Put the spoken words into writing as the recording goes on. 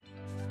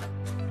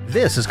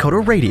This is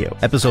Coder Radio,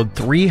 episode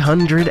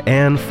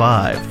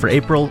 305 for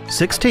April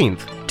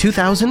 16th,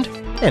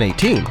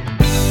 2018.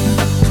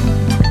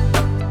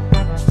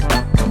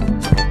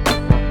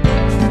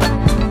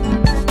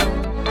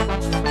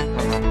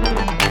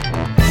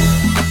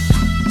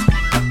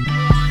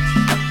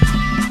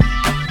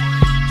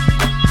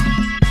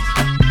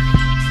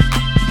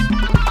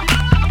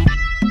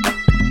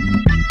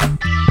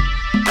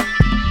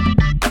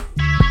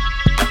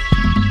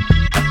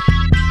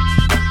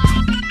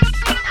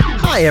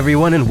 Hi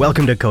everyone, and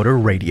welcome to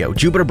Coder Radio,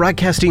 Jupiter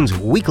Broadcasting's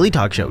weekly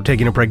talk show,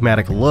 taking a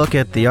pragmatic look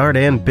at the art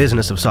and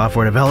business of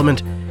software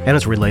development and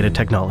its related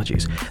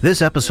technologies.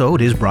 This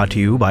episode is brought to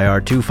you by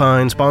our two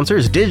fine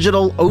sponsors,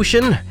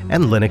 DigitalOcean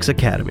and Linux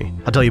Academy.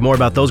 I'll tell you more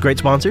about those great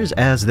sponsors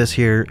as this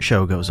here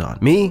show goes on.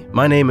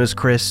 My name is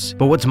Chris,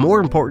 but what's more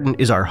important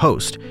is our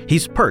host.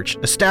 He's perched,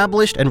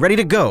 established, and ready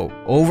to go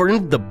over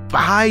in the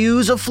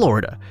bayous of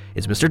Florida.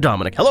 It's Mr.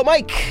 Dominic. Hello,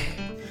 Mike!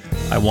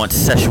 I want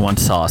Szechuan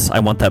sauce. I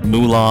want that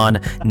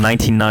Mulan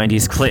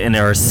 1990s Clinton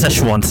era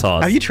Szechuan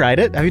sauce. Have you tried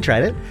it?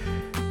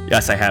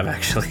 Yes, I have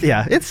actually.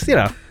 Yeah, it's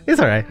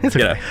all right. It's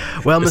okay.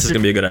 Well, this is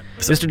going to be a good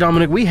episode. Mr.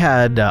 Dominic, we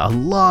had a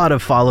lot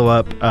of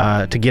follow-up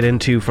to get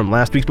into from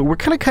last week, but we're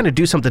going to kind of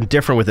do something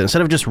different with it.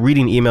 Instead of just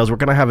reading emails, we're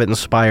going to have it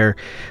inspire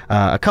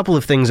a couple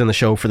of things in the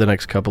show for the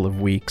next couple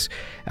of weeks,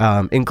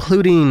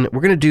 including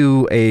we're going to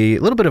do a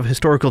little bit of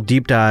historical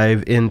deep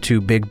dive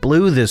into Big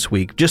Blue this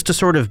week, just to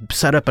sort of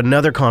set up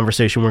another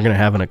conversation we're going to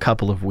have in a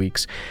couple of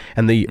weeks,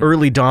 and the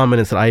early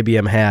dominance that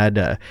IBM had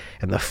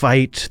and the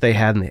fight they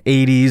had in the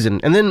 80s,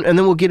 and then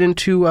we'll get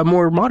into a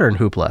more modern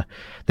hoopla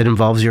that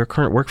involves your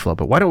current workflow.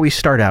 But why don't we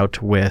start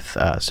out with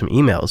some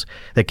emails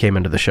that came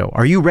into the show.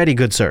 Are you ready,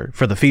 good sir,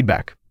 for the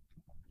feedback?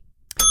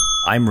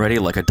 I'm ready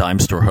like a dime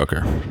store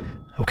hooker.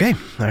 Okay,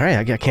 all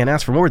right, I can't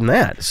ask for more than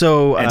that.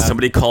 So, and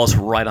somebody calls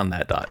right on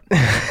that dot.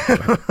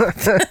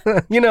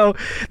 You know,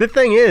 the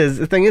thing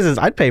is,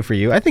 I'd pay for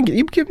you. I think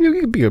it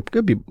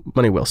could be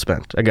money well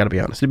spent. I got to be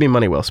honest, it'd be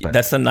money well spent.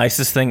 That's the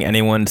nicest thing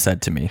anyone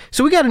said to me.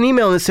 So we got an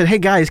email that said, "Hey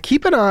guys,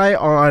 keep an eye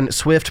on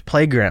Swift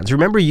Playgrounds.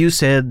 Remember, you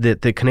said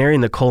that the canary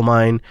in the coal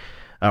mine."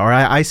 Or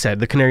I said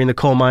the canary in the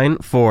coal mine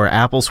for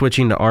Apple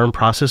switching to ARM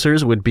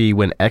processors would be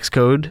when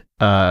Xcode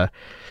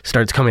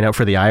starts coming out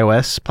for the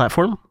iOS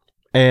platform.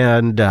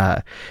 And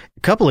a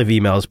couple of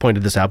emails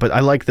pointed this out, but I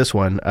like this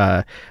one.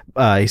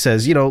 He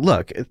says,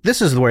 look,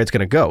 this is where it's going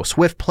to go.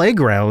 Swift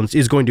Playgrounds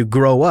is going to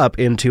grow up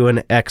into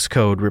an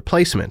Xcode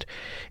replacement.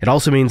 It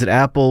also means that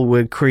Apple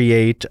would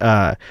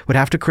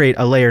have to create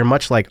a layer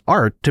much like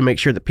Art to make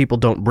sure that people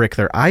don't brick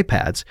their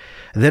iPads.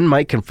 Then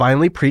Mike can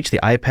finally preach the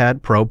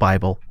iPad Pro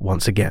Bible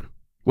once again.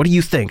 What do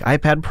you think?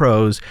 iPad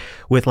Pros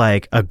with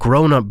like a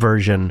grown-up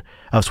version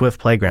of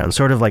Swift Playground,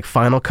 sort of like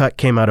Final Cut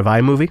came out of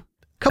iMovie?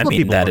 I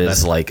mean, that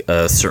is like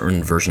a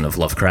certain version of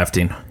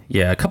Lovecrafting.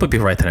 Yeah, a couple of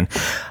people write that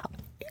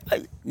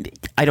in.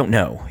 I don't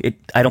know.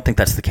 I don't think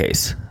that's the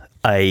case.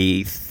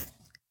 I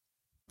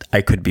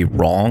could be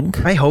wrong.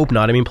 I hope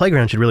not. I mean,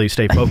 Playground should really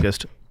stay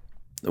focused.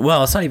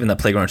 Well, it's not even that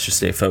Playground should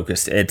stay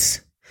focused.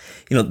 It's,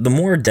 the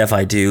more dev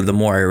I do, the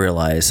more I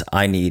realize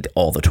I need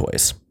all the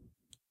toys.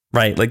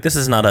 Right? Like, this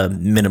is not a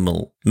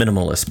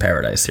minimalist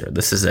paradise here.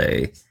 This is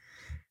a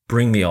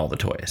bring me all the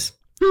toys.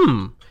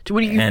 What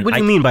do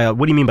you mean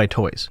by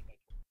toys?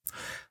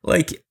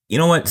 Like, you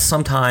know what?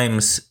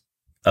 Sometimes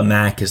a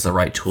Mac is the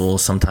right tool.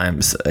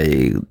 Sometimes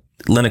a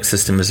Linux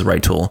system is the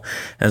right tool.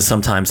 And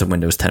sometimes a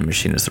Windows 10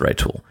 machine is the right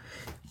tool.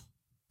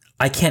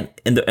 I can't,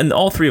 and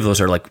all three of those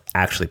are like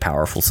actually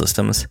powerful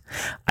systems.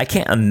 I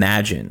can't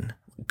imagine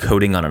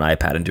coding on an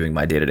iPad and doing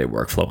my day-to-day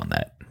workflow on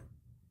that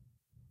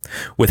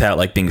without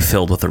like being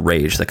filled with a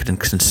rage that could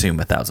consume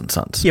 1,000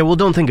 suns. Yeah, well,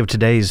 don't think of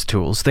today's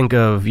tools. Think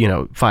of,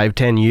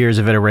 5-10 years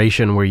of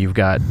iteration where you've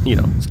got,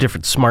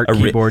 different smart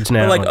keyboards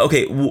now. Like,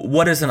 okay,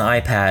 what is an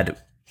iPad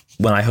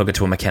when I hook it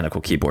to a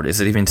mechanical keyboard?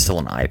 Is it even still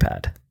an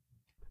iPad?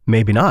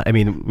 Maybe not. I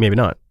mean, maybe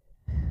not.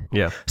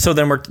 Yeah. So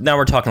then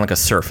we're talking like a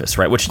Surface,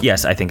 right? Which,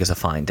 yes, I think is a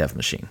fine dev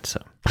machine.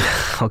 So.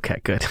 Okay,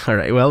 good. All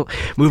right. Well,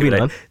 moving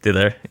on. Did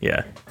there?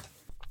 Yeah.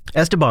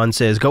 Esteban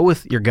says, go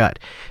with your gut.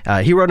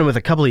 He wrote him with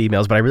a couple of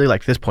emails, but I really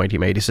like this point he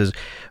made. He says,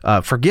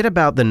 forget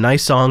about the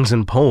nice songs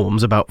and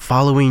poems about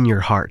following your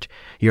heart.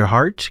 Your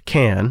heart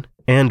can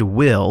and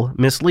will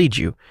mislead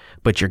you,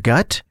 but your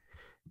gut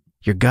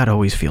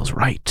always feels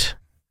right.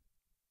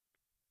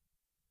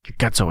 Your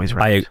gut's always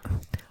right.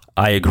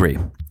 I agree.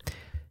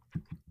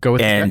 Go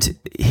with and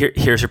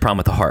here's your problem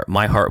with the heart.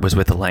 My heart was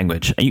with the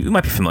language. You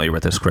might be familiar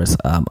with this, Chris.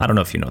 I don't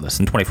know if you know this.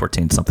 In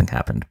 2014, something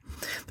happened.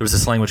 There was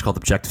this language called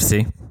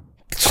Objective-C.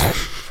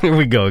 Here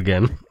we go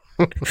again.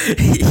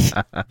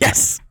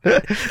 Yes.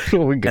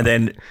 And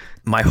then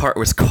my heart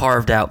was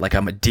carved out like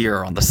I'm a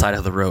deer on the side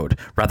of the road,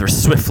 rather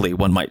swiftly,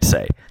 one might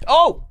say.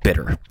 Oh,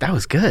 bitter. That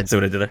was good. So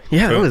what I did there?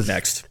 Yeah, that was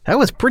next. That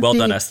was pretty. Well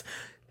done,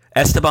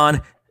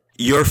 Esteban.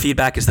 your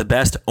feedback is the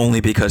best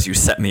only because you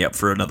set me up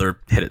for another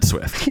hit at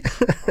Swift.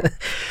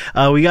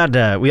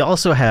 We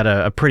also had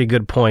a pretty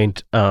good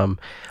point on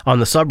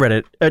the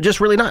subreddit. Just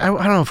really not. I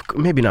don't know if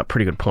maybe not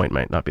pretty good point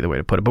might not be the way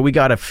to put it, but we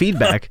got a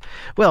feedback.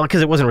 Well,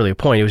 because it wasn't really a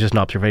point; it was just an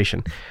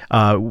observation.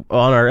 On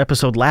our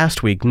episode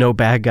last week, No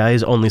Bad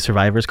Guys, Only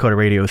Survivors, Coda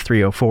Radio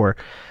 304,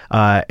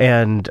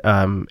 and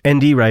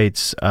ND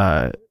writes,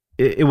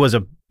 it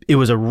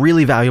was a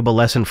really valuable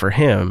lesson for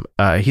him.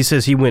 He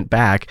says he went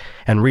back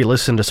and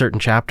re-listened to certain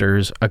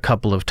chapters a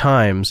couple of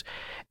times,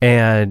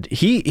 and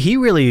he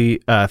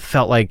really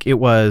felt like it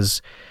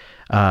was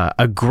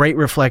a great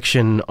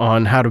reflection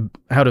on how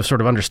to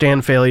sort of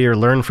understand failure,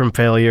 learn from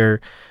failure,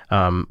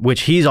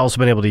 which he's also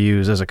been able to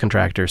use as a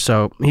contractor.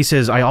 So he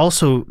says, I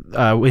also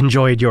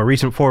enjoyed your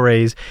recent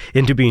forays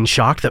into being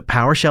shocked that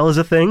PowerShell is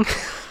a thing.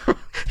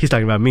 He's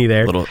talking about me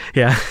there.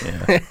 Yeah.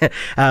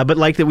 But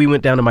like that we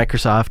went down to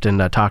Microsoft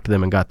and talked to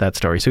them and got that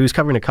story. So he was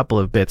covering a couple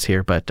of bits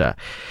here, but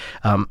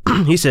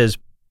he says,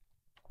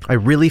 I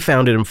really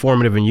found it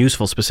informative and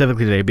useful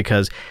specifically today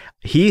because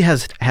he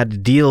has had to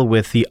deal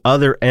with the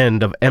other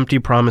end of empty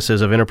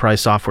promises of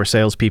enterprise software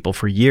salespeople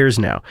for years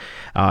now.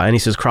 And he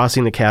says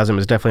crossing the chasm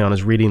is definitely on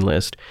his reading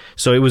list.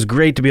 So it was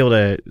great to be able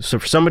to, so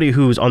for somebody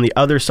who's on the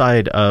other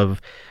side of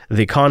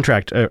the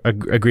contract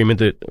agreement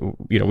that,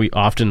 you know, we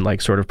often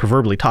like sort of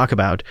proverbially talk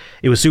about,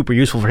 it was super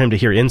useful for him to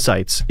hear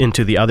insights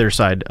into the other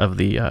side of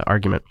the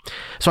argument.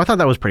 So I thought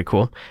that was pretty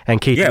cool. And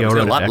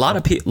KTO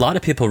a lot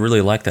of people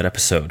really liked that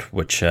episode,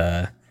 which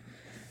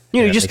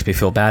you just makes me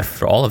feel bad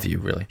for all of you,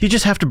 really. You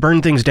just have to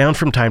burn things down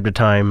from time to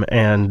time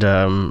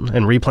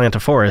and replant a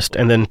forest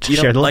and then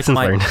share the lessons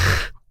learned.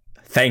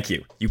 Thank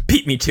you. You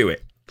beat me to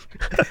it.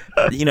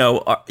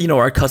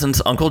 Our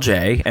cousins Uncle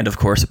Jay and of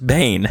course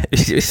Bane.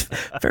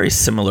 Very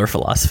similar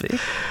philosophy.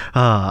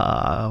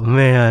 Oh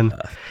man.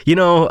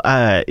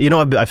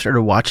 I've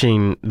started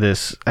watching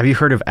this. Have you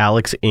heard of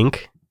Alex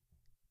Inc?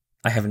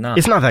 I have not.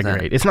 It's not that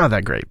great. It's not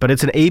that great, but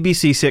it's an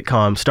ABC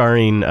sitcom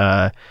starring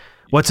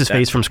what's his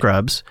face from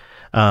Scrubs.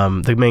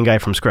 The main guy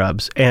from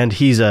Scrubs, and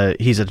he's a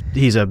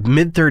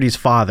mid-30s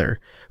father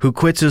who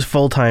quits his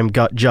full-time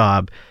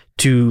job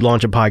to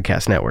launch a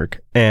podcast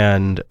network,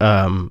 and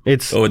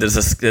it's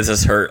does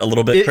this hurt a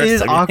little bit, Chris? It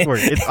is awkward.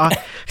 It's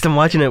because I'm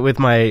watching it with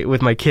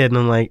my kid, and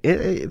I'm like,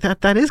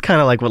 that is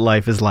kind of like what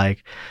life is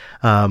like.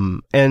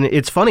 And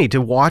it's funny to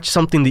watch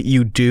something that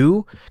you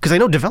do, because I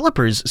know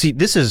developers,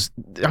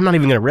 I'm not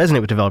even going to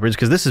resonate with developers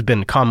because this has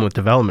been common with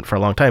development for a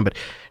long time, but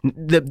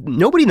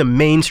nobody in the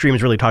mainstream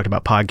has really talked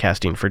about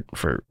podcasting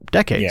for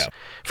decades,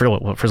 for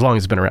as long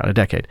as it's been around, a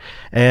decade.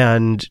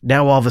 And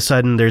now all of a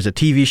sudden there's a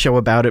TV show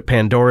about it.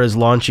 Pandora's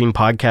launching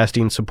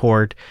podcasting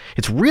support.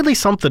 It's really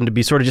something to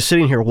be sort of just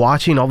sitting here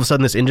watching all of a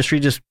sudden this industry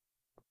just,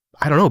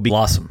 I don't know,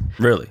 blossom,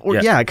 really.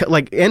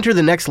 Like enter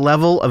the next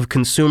level of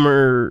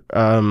consumer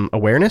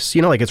awareness.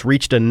 Like it's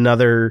reached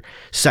another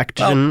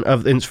section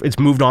of it's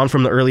moved on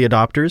from the early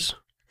adopters.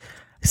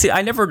 See,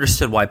 I never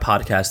understood why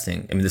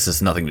podcasting. I mean, this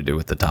has nothing to do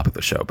with the topic of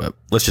the show, but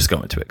let's just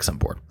go into it because I'm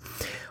bored.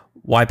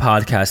 Why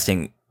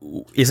podcasting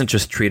isn't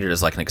just treated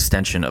as like an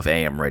extension of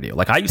AM radio.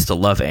 Like I used to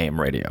love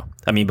AM radio.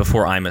 I mean,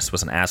 before Imus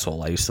was an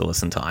asshole, I used to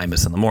listen to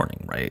Imus in the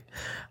morning, right?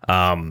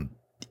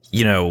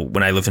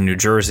 When I lived in New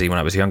Jersey when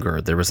I was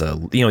younger, there was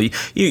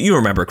you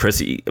remember,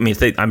 Chris,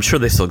 I'm sure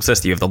they still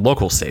exist. You have the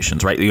local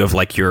stations, right? You have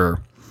like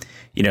your,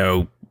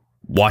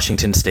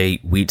 Washington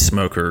State Wheat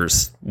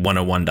Smokers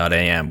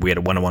 101.am. We had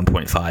a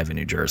 101.5 in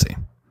New Jersey,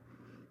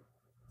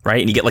 right?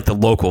 And you get like the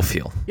local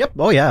feel. Yep.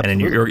 Oh yeah. And then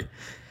you're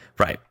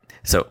right.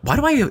 So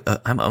why do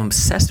I'm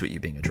obsessed with you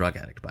being a drug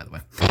addict, by the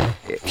way.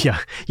 Yeah,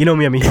 you know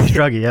me, I'm a huge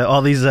druggie. Yeah,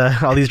 all these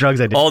drugs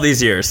I did. All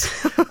these years.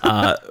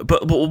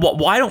 But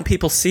why don't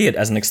people see it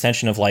as an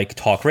extension of like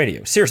talk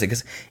radio? Seriously,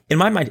 because in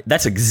my mind,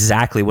 that's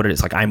exactly what it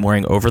is. Like I'm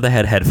wearing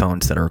over-the-head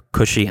headphones that are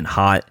cushy and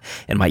hot,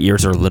 and my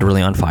ears are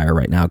literally on fire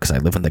right now because I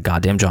live in the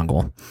goddamn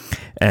jungle.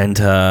 And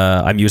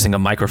I'm using a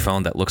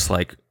microphone that looks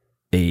like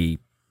a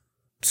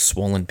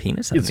swollen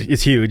penis.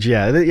 It's huge.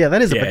 Yeah.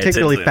 That is a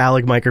particularly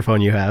phallic microphone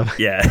you have.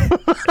 Yeah.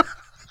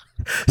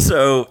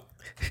 So,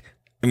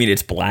 I mean,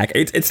 it's black.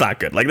 It's not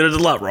good. Like, there's a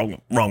lot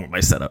wrong with my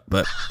setup,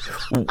 but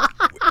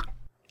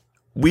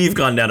we've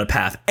gone down a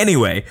path.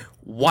 Anyway,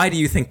 why do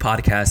you think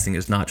podcasting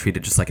is not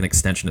treated just like an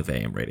extension of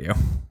AM radio?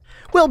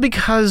 Well,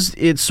 because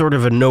it's sort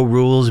of a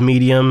no-rules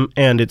medium,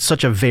 and it's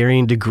such a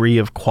varying degree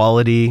of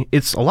quality.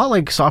 It's a lot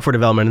like software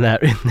development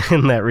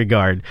in that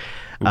regard.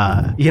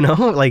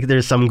 Like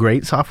there's some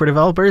great software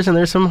developers and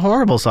there's some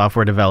horrible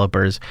software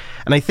developers.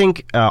 And I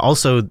think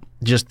also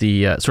just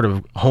the sort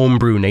of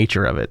homebrew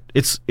nature of it.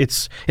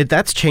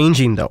 That's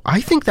changing though.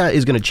 I think that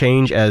is going to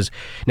change as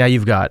now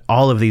you've got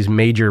all of these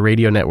major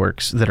radio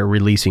networks that are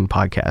releasing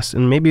podcasts,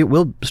 and maybe it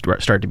will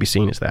start to be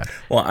seen as that.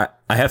 Well,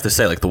 I have to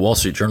say, like the Wall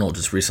Street Journal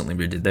just recently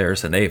redid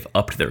theirs and they've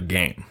upped their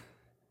game.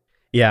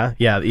 Yeah.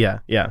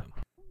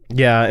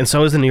 Yeah, and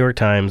so is the New York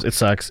Times. It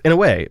sucks in a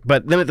way,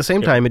 but then at the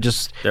same time, we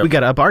got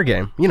to up our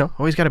game.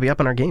 Always got to be up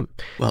in our game.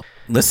 Well,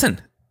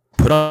 listen,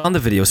 put on the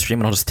video stream,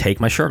 and I'll just take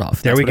my shirt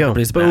off. There we go.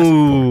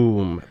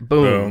 Boom.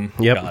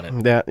 Yep. Got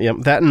it.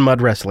 That and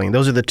mud wrestling.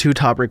 Those are the 2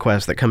 top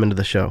requests that come into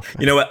the show.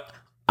 You know what?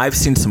 I've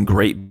seen some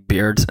great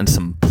beards and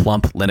some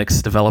plump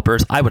Linux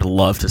developers. I would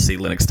love to see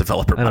Linux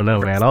developer. I don't know,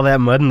 man. All that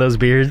mud in those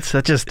beards,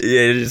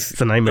 it's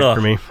a nightmare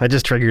for me. That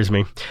just triggers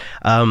me.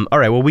 All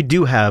right, well, we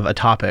do have a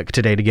topic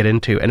today to get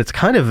into, and it's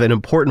kind of an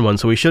important one,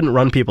 so we shouldn't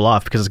run people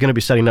off because it's going to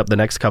be setting up the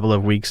next couple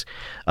of weeks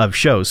of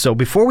shows. So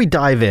before we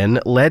dive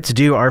in, let's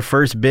do our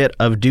first bit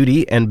of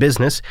duty and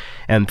business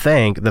and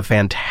thank the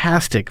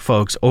fantastic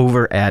folks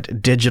over at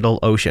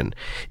DigitalOcean,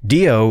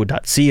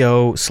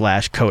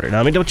 do.co/coder. Now,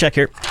 let me double check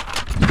here.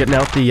 I'm getting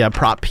out the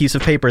prop piece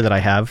of paper that I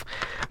have.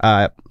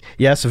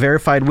 Yes,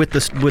 verified with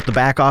the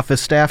back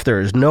office staff. There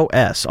is no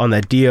S on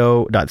that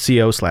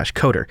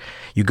do.co/coder.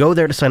 You go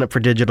there to sign up for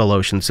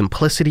DigitalOcean,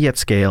 simplicity at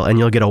scale, and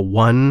you'll get a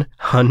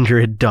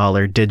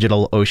 $100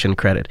 DigitalOcean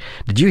credit.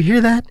 Did you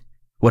hear that?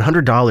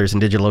 $100 in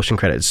DigitalOcean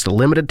credit. It's a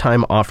limited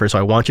time offer, so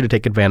I want you to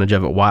take advantage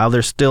of it while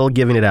they're still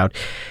giving it out.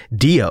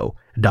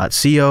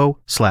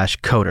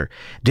 do.co/coder.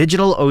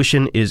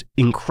 DigitalOcean is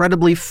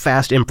incredibly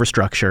fast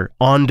infrastructure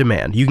on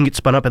demand. You can get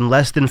spun up in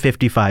less than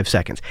 55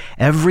 seconds.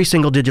 Every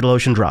single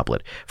DigitalOcean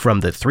droplet, from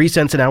the 3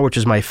 cents an hour, which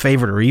is my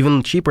favorite, or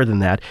even cheaper than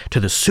that, to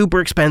the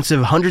super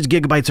expensive hundreds of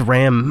gigabytes of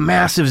RAM,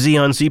 massive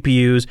Xeon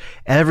CPUs,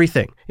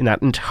 everything in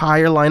that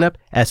entire lineup,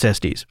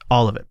 SSDs,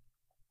 all of it.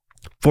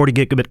 40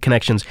 gigabit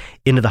connections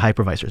into the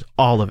hypervisors,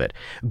 all of it.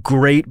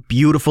 Great,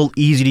 beautiful,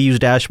 easy to use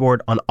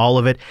dashboard on all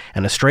of it,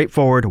 and a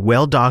straightforward,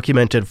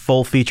 well-documented,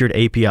 full-featured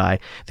API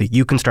that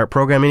you can start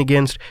programming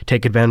against,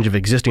 take advantage of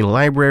existing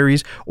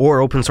libraries, or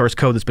open source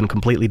code that's been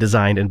completely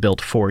designed and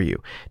built for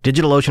you.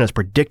 DigitalOcean has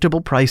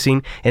predictable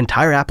pricing,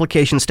 entire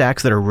application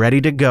stacks that are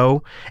ready to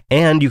go,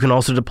 and you can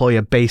also deploy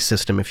a base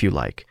system if you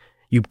like.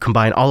 You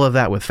combine all of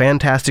that with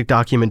fantastic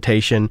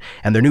documentation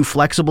and their new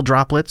flexible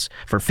droplets.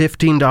 For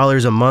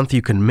 $15 a month,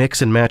 you can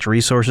mix and match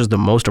resources the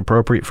most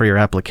appropriate for your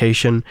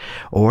application.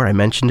 Or, I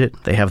mentioned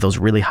it, they have those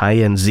really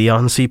high-end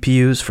Xeon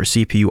CPUs for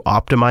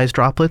CPU-optimized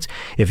droplets.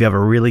 If you have a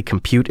really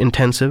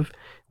compute-intensive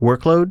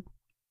workload,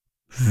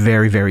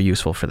 very, very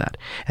useful for that.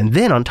 And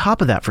then on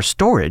top of that, for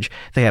storage,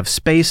 they have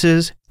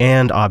Spaces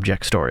and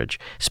Object Storage.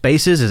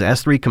 Spaces is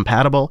S3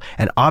 compatible,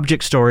 and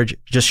Object Storage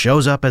just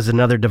shows up as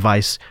another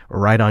device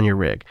right on your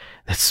rig.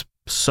 That's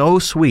so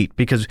sweet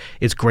because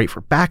it's great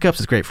for backups,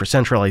 it's great for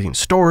centralizing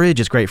storage,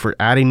 it's great for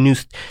adding new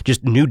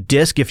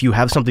disk if you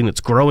have something that's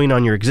growing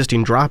on your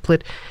existing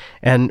droplet.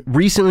 And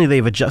recently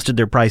they've adjusted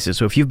their prices.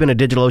 So if you've been a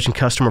DigitalOcean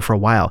customer for a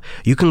while,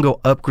 you can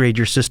go upgrade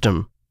your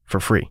system for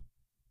free.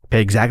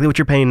 Pay exactly what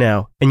you're paying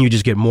now, and you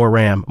just get more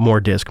RAM, more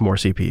disk, more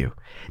CPU.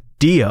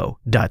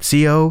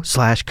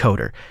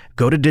 do.co/coder.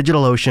 Go to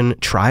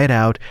DigitalOcean, try it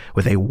out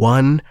with a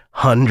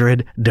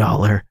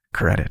 $100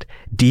 credit.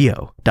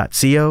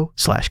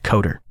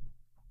 do.co/coder.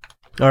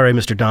 All right,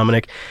 Mr.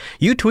 Dominic,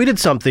 you tweeted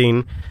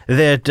something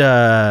that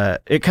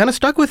it kind of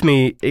stuck with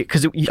me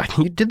because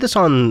you did this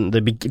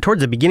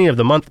towards the beginning of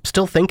the month.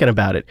 Still thinking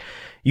about it.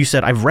 You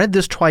said, I've read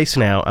this twice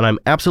now, and I'm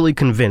absolutely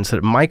convinced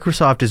that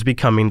Microsoft is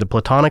becoming the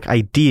platonic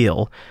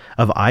ideal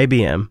of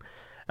IBM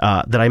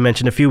that I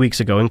mentioned a few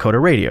weeks ago in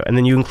Coder Radio. And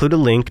then you include a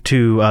link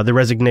to the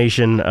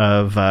resignation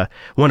of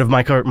one of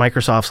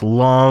Microsoft's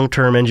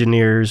long-term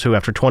engineers who,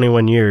 after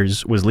 21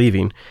 years, was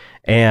leaving.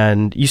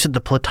 And you said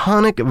the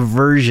platonic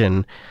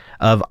version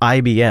of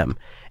IBM.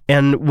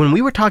 And when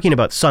we were talking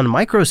about Sun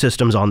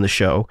Microsystems on the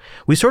show,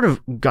 we sort of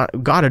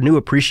got a new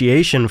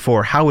appreciation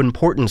for how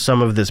important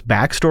some of this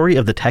backstory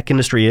of the tech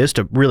industry is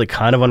to really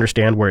kind of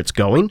understand where it's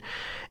going.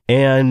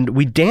 And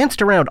we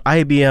danced around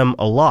IBM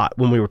a lot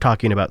when we were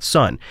talking about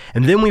Sun.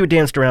 And then we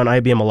danced around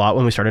IBM a lot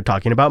when we started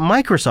talking about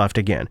Microsoft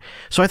again.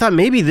 So I thought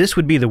maybe this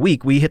would be the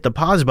week we hit the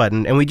pause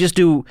button and we just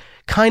do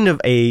kind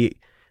of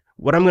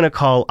what I'm going to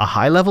call a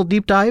high-level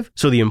deep dive.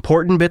 So the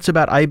important bits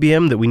about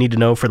IBM that we need to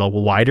know for the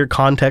wider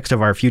context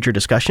of our future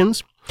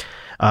discussions,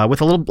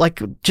 with a little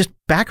just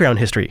background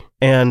history,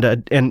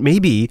 and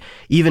maybe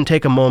even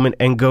take a moment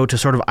and go to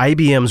sort of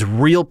IBM's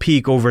real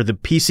peak over the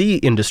PC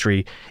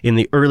industry in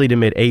the early to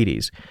mid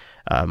 '80s.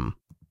 Are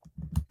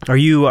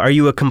you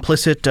a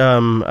complicit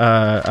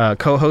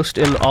co-host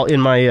in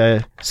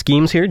my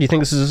schemes here? Do you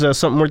think this is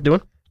something worth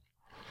doing?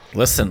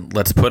 Listen,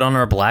 let's put on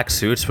our black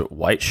suits with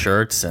white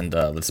shirts and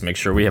let's make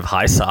sure we have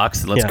high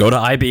socks. Let's go to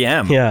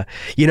IBM. Yeah.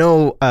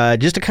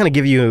 Just to kind of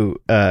give you,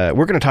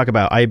 we're going to talk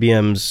about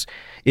IBM's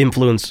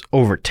influence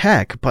over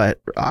tech, but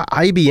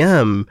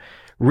IBM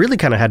really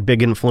kind of had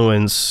big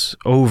influence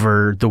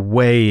over the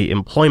way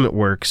employment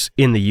works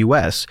in the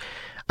U.S.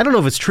 I don't know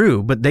if it's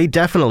true, but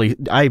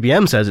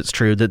IBM says it's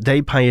true that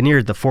they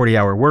pioneered the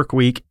 40-hour work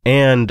week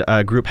and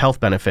group health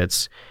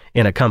benefits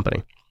in a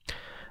company.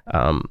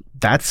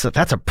 That's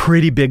a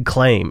pretty big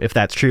claim if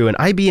that's true. And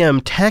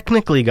IBM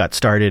technically got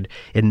started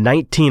in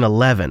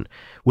 1911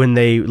 when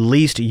they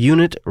leased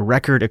unit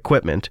record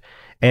equipment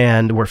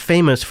and were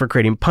famous for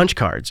creating punch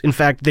cards. In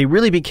fact, they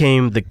really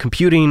became the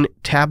computing,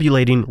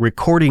 tabulating,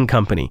 recording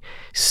company,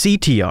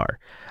 CTR,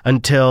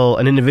 until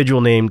an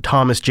individual named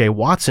Thomas J.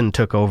 Watson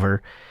took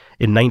over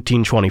in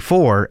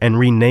 1924 and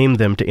renamed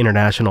them to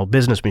International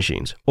Business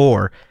Machines,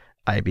 or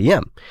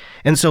IBM.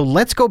 And so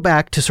let's go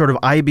back to sort of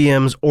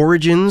IBM's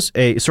origins,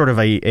 a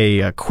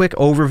quick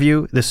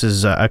overview. This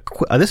is a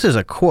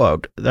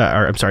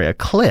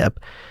clip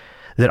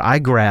that I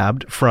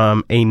grabbed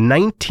from a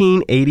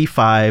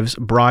 1985's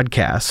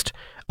broadcast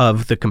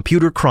of the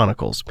Computer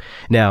Chronicles.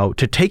 Now,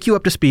 to take you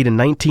up to speed, in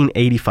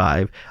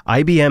 1985,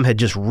 IBM had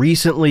just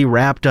recently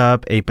wrapped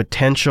up a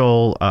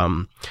potential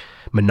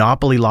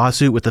monopoly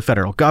lawsuit with the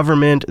federal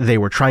government. They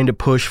were trying to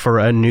push for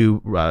a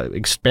new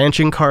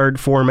expansion card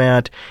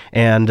format,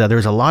 and there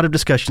was a lot of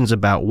discussions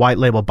about white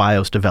label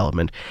BIOS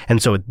development.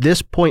 And so at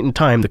this point in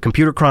time, the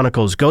Computer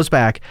Chronicles goes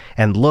back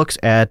and looks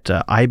at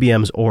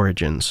IBM's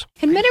origins.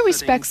 In many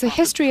respects, the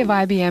history of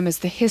IBM is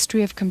the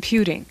history of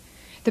computing.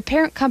 The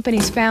parent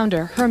company's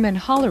founder, Herman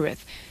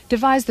Hollerith,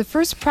 devised the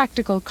first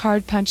practical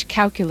card punch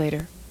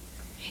calculator.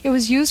 It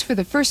was used for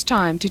the first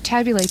time to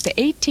tabulate the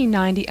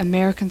 1890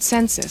 American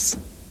census.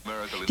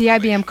 The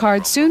IBM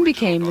card soon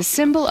became the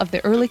symbol of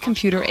the early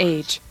computer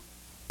age.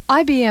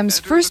 IBM's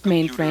first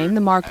mainframe,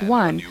 the Mark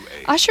I,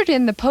 ushered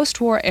in the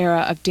post-war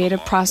era of data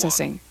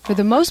processing, for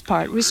the most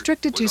part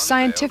restricted to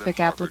scientific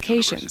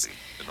applications.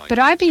 But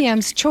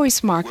IBM's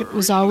choice market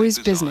was always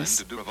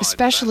business,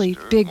 especially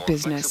big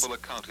business.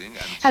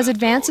 As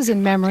advances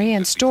in memory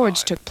and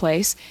storage took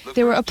place,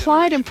 they were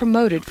applied and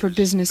promoted for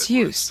business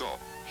use.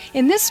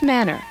 In this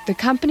manner, the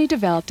company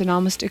developed an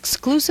almost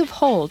exclusive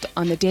hold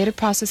on the data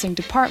processing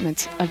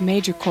departments of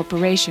major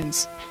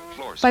corporations.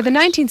 By the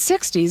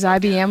 1960s,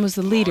 IBM was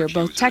the leader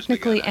both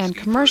technically and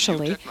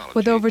commercially,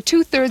 with over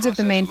two-thirds of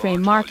the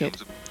mainframe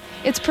market.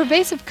 Its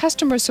pervasive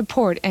customer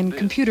support and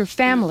computer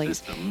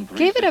families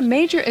gave it a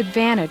major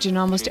advantage in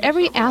almost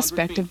every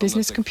aspect of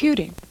business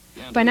computing.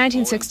 By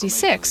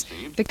 1966,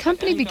 the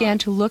company began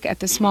to look at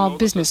the small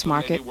business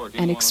market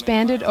and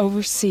expanded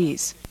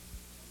overseas.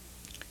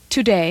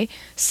 Today,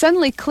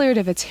 suddenly cleared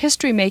of its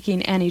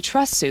history-making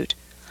antitrust suit,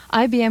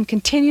 IBM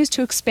continues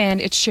to expand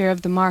its share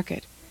of the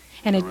market,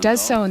 and it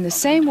does so in the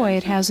same way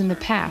it has in the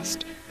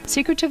past,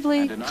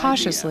 secretively,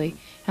 cautiously,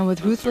 and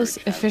with ruthless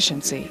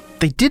efficiency.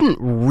 They didn't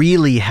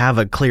really have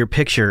a clear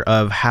picture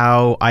of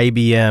how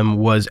IBM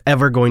was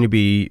ever going to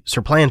be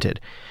supplanted.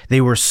 They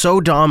were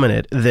so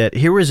dominant that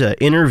here was an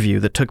interview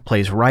that took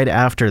place right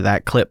after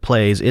that clip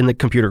plays in the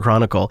Computer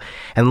Chronicle,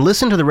 and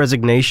listen to the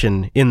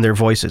resignation in their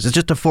voices. It's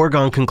just a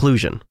foregone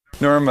conclusion.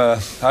 Norm,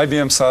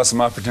 IBM saw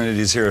some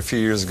opportunities here a few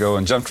years ago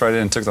and jumped right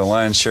in and took the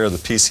lion's share of the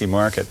PC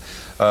market.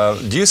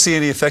 Do you see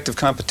any effective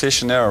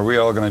competition now, or are we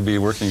all going to be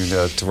working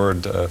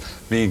toward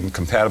being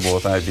compatible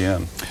with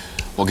IBM?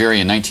 Well, Gary,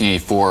 in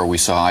 1984, we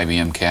saw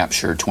IBM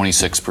capture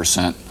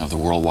 26% of the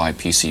worldwide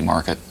PC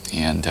market,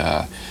 and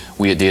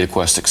we at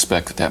DataQuest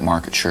expect that that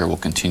market share will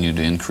continue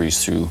to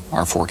increase through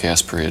our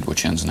forecast period,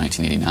 which ends in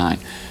 1989.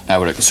 I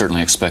would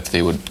certainly expect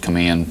they would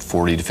command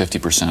 40 to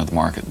 50% of the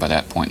market by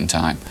that point in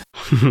time.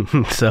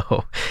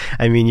 So,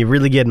 I mean, you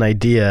really get an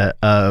idea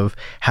of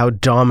how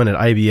dominant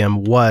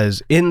IBM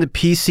was in the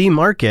PC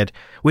market,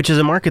 which is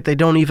a market they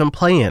don't even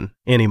play in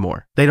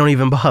anymore. They don't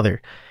even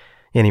bother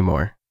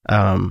anymore.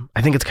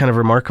 I think it's kind of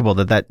remarkable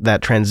that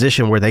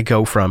transition where they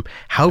go from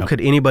how could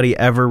anybody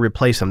ever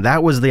replace them?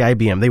 That was the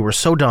IBM. They were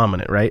so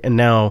dominant, right? And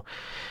now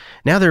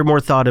they're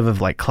more thought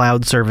of like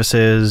cloud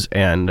services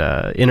and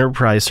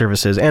enterprise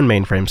services and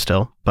mainframe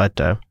still, but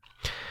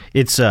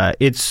it's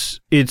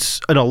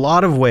in a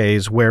lot of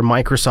ways where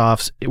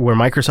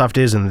Microsoft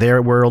is in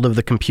their world of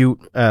the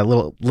compute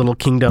little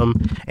kingdom.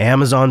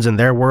 Amazon's in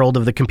their world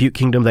of the compute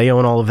kingdom. They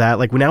own all of that.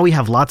 Like now we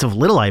have lots of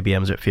little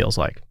IBMs. It feels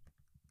like.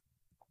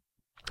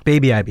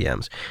 Baby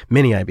IBMs,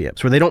 mini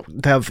IBMs, where they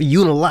don't have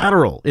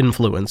unilateral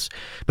influence,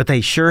 but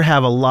they sure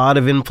have a lot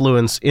of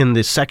influence in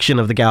the section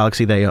of the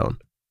galaxy they own.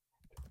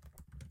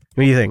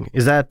 What do you think?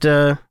 Is that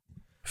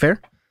fair?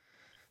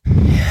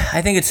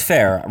 I think it's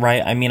fair,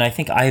 right? I mean, I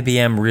think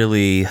IBM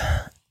really...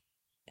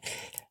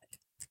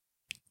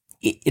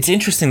 It's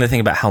interesting to think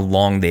about how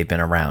long they've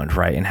been around,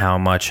 right? And how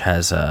much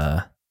has,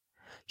 can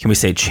we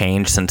say,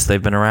 changed since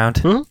they've been around?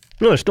 Mm-hmm.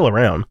 No, they're still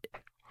around.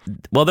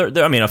 Well,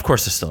 I mean, of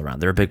course they're still around.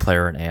 They're a big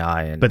player in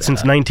AI. But since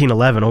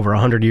 1911, over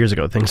 100 years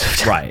ago, things have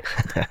changed. Right.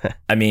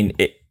 I mean,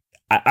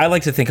 I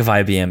like to think of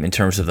IBM in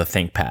terms of the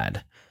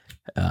ThinkPad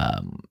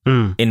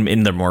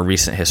in their more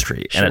recent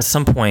history. Sure. And at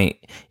some point,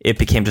 it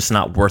became just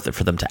not worth it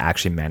for them to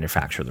actually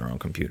manufacture their own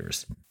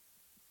computers.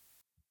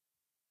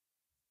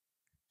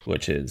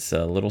 Which is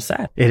a little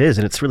sad. It is,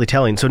 and it's really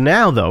telling. So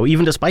now, though,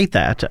 even despite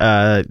that,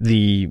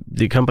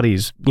 the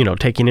company's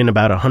taking in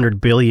about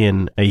 $100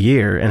 billion a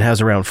year and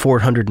has around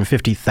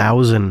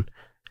 450,000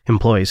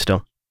 employees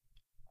still.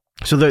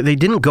 So they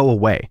didn't go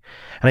away,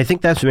 and I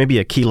think that's maybe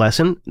a key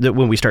lesson that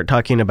when we start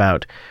talking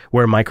about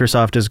where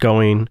Microsoft is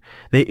going,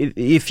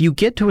 if you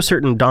get to a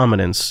certain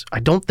dominance, I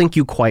don't think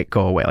you quite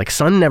go away. Like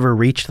Sun never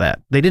reached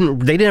that. They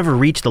never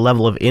reached the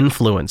level of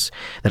influence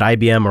that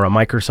IBM or a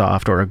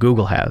Microsoft or a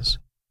Google has.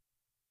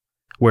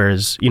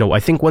 Whereas, I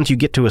think once you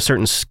get to a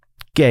certain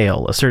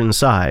scale, a certain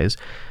size,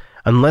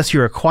 unless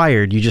you're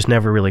acquired, you just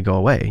never really go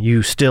away.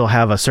 You still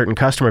have a certain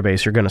customer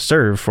base you're going to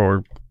serve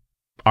for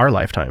our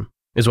lifetime.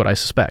 is what I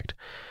suspect.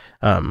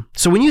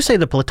 So when you say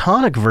the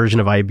platonic version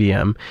of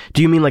IBM,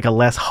 do you mean like a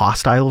less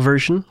hostile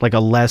version, like a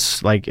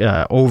less like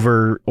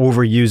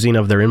overusing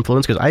of their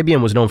influence? Because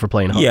IBM was known for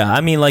playing hard. Yeah,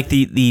 I mean, like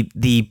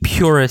the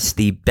purest,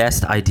 the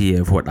best idea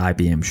of what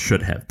IBM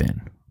should have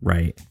been,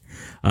 right?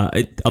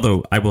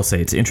 Although I will say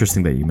it's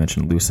interesting that you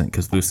mentioned Lucent,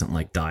 because Lucent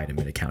like died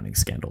amid accounting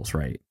scandals,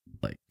 right?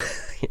 Like,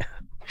 yeah.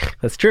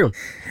 That's true.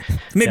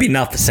 Maybe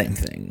not the same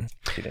thing,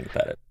 if you think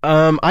about it.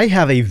 I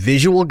have a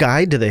visual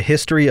guide to the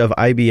history of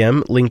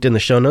IBM linked in the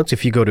show notes.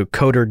 If you go to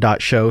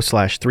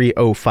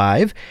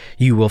coder.show/305,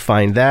 you will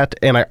find that.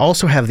 And I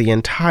also have the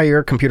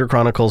entire Computer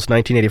Chronicles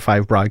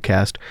 1985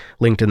 broadcast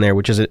linked in there,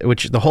 which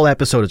the whole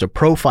episode is a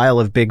profile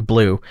of Big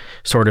Blue,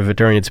 sort of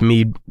during its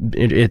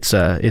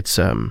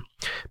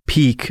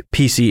peak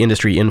PC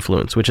industry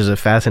influence, which is a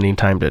fascinating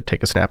time to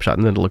take a snapshot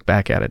and then to look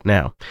back at it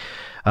now.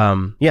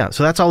 So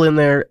that's all in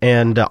there,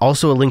 and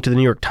also a link to the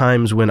New York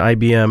Times when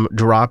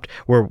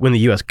when the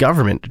U.S.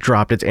 government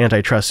dropped its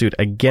antitrust suit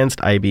against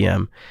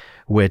IBM,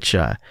 which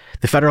the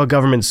federal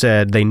government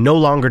said they no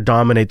longer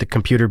dominate the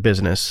computer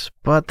business,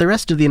 but the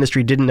rest of the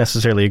industry didn't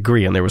necessarily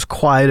agree, and there was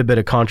quite a bit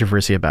of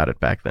controversy about it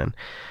back then.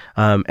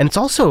 And it's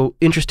also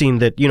interesting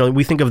that,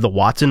 we think of the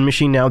Watson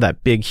machine now,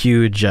 that big,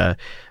 huge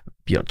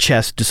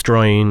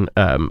chest-destroying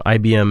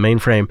IBM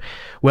mainframe.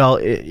 Well,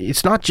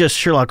 it's not just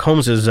Sherlock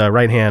Holmes's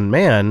right-hand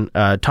man.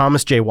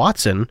 Thomas J.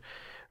 Watson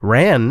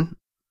ran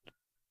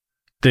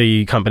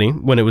the company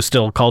when it was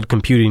still called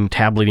Computing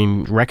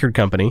Tabulating Record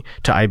Company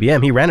to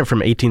IBM. He ran it from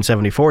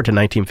 1874 to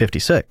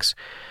 1956.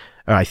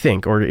 I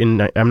think,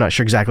 I'm not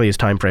sure exactly his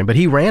time frame, but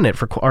he ran it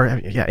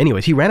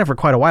he ran it for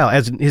quite a while.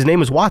 As his name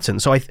was Watson.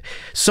 So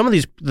some of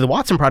the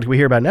Watson product we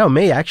hear about now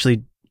may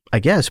actually, I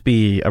guess,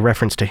 be a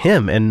reference to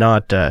him and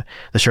not the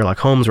Sherlock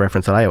Holmes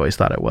reference that I always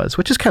thought it was,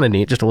 which is kind of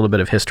neat, just a little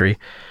bit of history.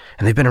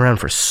 And they've been around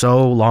for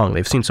so long.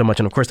 They've seen so much.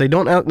 And of course, they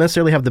don't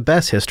necessarily have the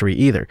best history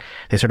either.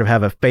 They sort of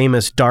have a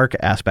famous dark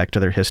aspect to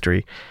their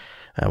history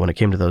when it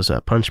came to those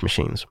punch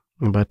machines.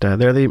 But now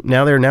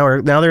they're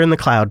in the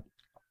cloud.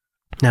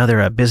 Now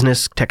they're a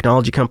business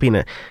technology company and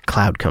a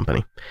cloud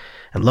company.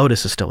 And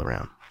Lotus is still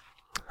around.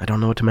 I don't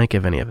know what to make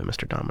of any of it,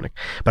 Mr. Dominic.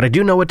 But I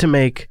do know what to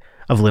make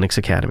of Linux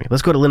Academy.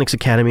 Let's go to Linux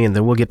Academy, and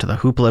then we'll get to the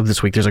hoopla of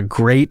this week. There's a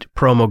great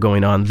promo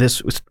going on.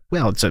 It's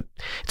a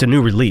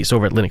new release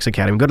over at Linux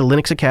Academy. Go to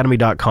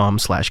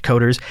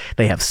linuxacademy.com/coders.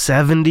 They have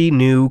 70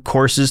 new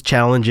courses,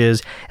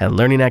 challenges, and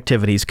learning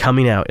activities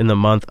coming out in the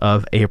month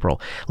of April.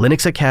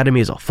 Linux Academy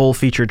is a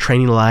full-featured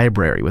training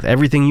library with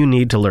everything you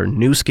need to learn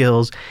new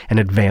skills and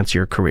advance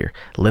your career.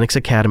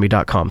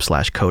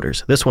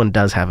 linuxacademy.com/coders. This one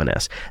does have an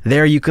S.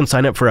 There you can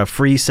sign up for a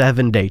free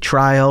 7-day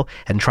trial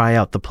and try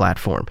out the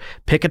platform.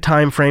 Pick a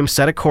time frame,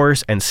 set a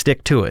course, and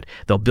stick to it.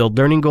 They'll build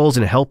learning goals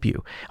and help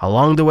you.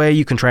 Along the way,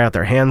 you can try out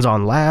their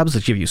hands-on labs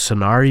that give you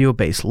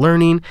scenario-based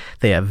learning.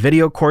 They have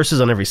video courses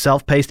on every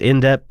self-paced,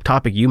 in-depth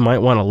topic you might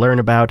want to learn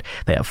about.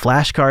 They have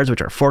flashcards,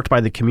 which are forked by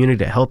the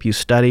community to help you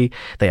study.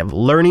 They have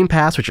Learning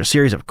Paths, which are a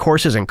series of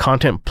courses and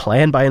content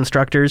planned by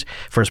instructors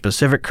for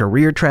specific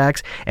career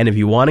tracks. And if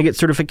you want to get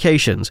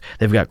certifications,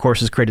 they've got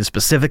courses created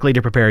specifically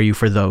to prepare you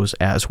for those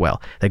as well.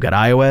 They've got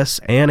iOS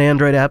and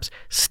Android apps,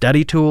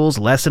 study tools,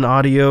 lesson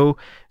audio,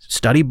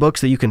 study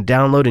books that you can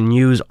download and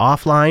use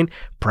offline,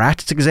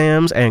 practice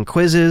exams and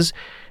quizzes,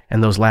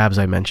 and those labs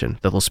I mentioned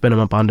that will spin them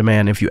up on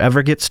demand. If you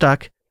ever get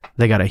stuck,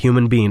 they got a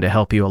human being to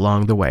help you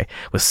along the way.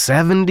 With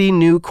 70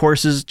 new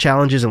courses,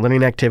 challenges, and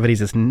learning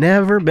activities, it's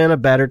never been a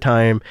better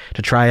time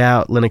to try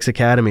out Linux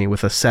Academy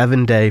with a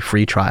 7-day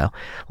free trial.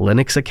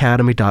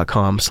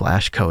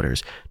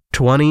 linuxacademy.com/coders.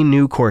 20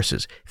 new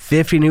courses,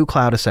 50 new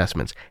cloud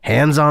assessments,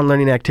 hands-on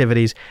learning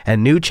activities,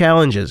 and new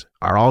challenges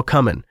are all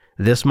coming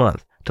this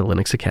month to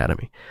Linux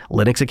Academy.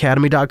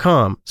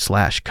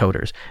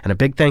 linuxacademy.com/coders. And a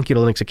big thank you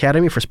to Linux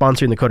Academy for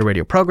sponsoring the Coder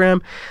Radio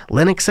program.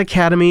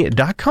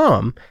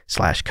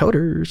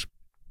 linuxacademy.com/coders.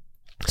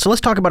 So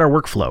let's talk about our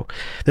workflow.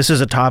 This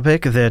is a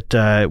topic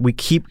that we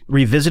keep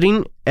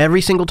revisiting every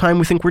single time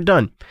we think we're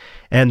done.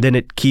 And then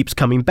it keeps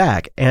coming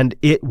back. And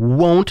it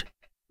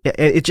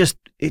just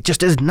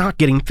is not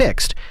getting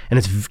fixed. And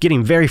it's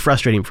getting very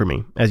frustrating for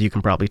me, as you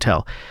can probably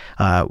tell.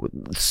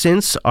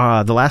 Since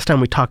the last time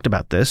we talked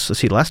about this,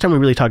 the last time we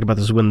really talked about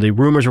this was when the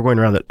rumors were going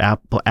around that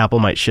Apple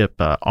might ship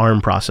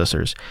ARM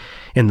processors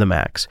in the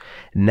Macs.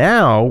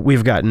 Now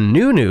we've gotten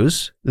new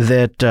news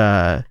that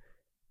the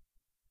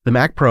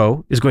Mac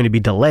Pro is going to be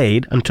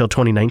delayed until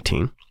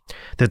 2019.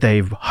 That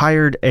they've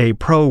hired a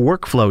pro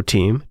workflow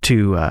team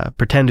to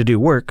pretend to do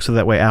work so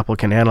that way Apple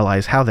can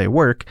analyze how they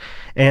work.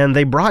 And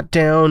they brought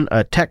down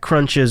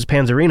TechCrunch's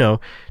Panzerino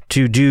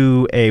to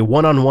do a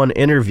one-on-one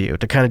interview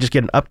to kind of just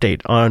get an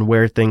update on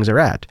where things are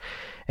at.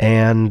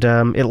 And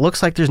it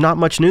looks like there's not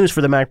much news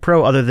for the Mac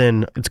Pro other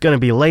than it's going to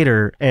be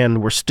later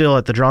and we're still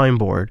at the drawing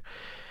board.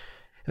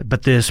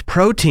 But this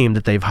pro team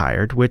that they've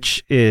hired,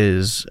 which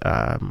is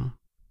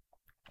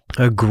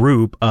a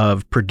group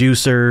of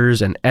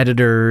producers and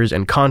editors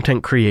and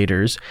content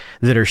creators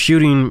that are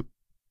shooting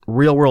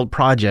real world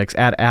projects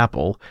at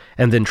Apple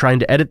and then trying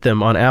to edit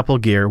them on Apple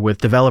Gear with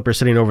developers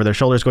sitting over their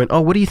shoulders going,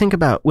 oh, what do you think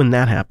about when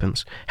that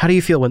happens? How do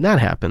you feel when that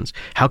happens?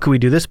 How can we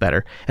do this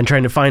better? And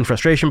trying to find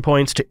frustration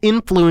points to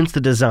influence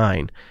the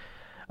design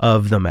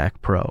of the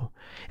Mac Pro.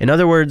 In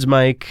other words,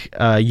 Mike,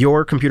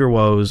 your computer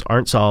woes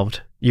aren't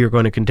solved. You're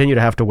going to continue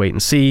to have to wait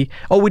and see.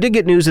 Oh, we did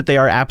get news that they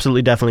are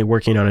absolutely definitely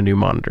working on a new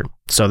monitor.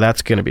 So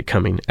that's going to be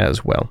coming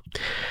as well.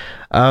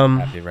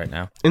 Happy right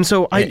now. And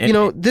so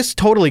this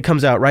totally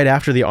comes out right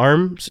after the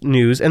ARMS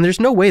news, and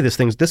there's no way this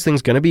thing's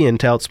going to be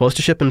Intel. It's supposed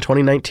to ship in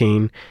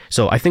 2019.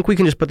 So I think we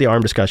can just put the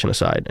ARM discussion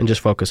aside and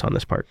just focus on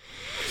this part.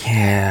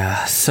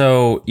 Yeah.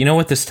 So you know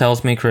what this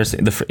tells me, Chris?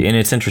 And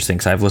it's interesting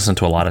because I've listened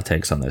to a lot of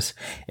takes on this,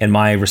 and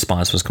my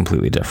response was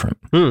completely different.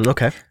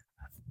 Okay.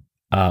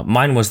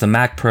 Mine was the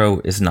Mac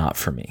Pro is not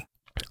for me.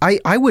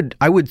 I would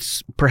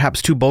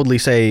perhaps too boldly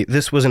say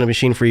this wasn't a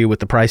machine for you with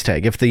the price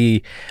tag. If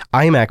the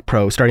iMac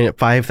Pro starting at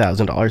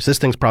 $5,000, this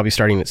thing's probably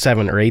starting at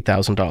 $7,000 or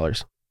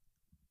 $8,000,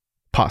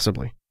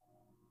 possibly.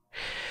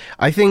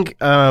 I think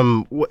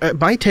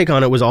my take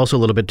on it was also a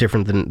little bit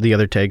different than the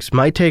other takes.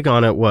 My take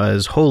on it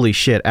was, holy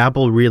shit,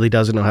 Apple really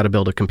doesn't know how to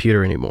build a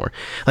computer anymore.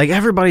 Like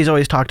everybody's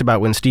always talked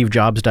about when Steve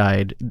Jobs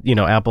died,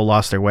 Apple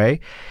lost their way.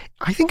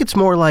 I think it's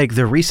more like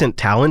the recent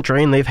talent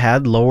drain they've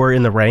had lower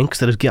in the ranks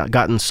that has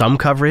gotten some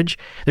coverage.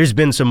 There's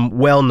been some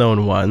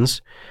well-known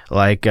ones,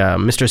 like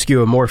Mr.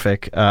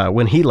 Skeuomorphic,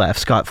 when he left,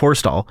 Scott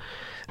Forstall.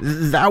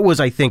 That was,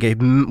 I think,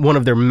 one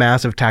of their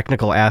massive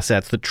technical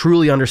assets that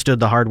truly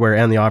understood the hardware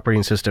and the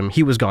operating system.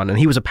 He was gone, and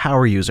he was a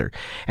power user.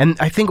 And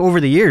I think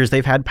over the years,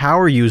 they've had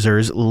power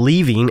users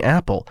leaving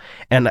Apple.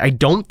 And I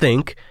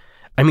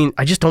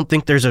just don't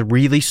think there's a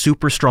really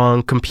super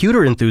strong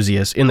computer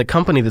enthusiast in the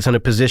company that's in a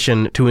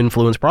position to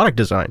influence product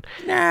design.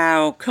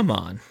 Now, come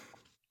on.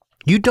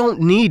 You don't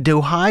need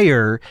to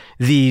hire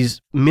these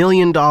 $1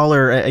 million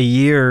a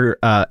year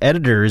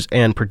editors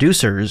and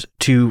producers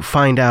to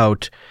find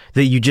out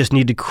that you just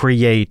need to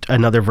create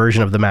another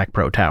version of the Mac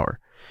Pro Tower.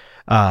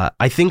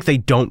 I think they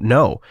don't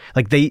know.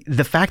 Like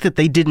the fact that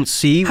they didn't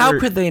see. How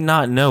could they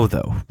not know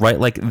though? Right?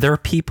 Like there are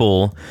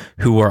people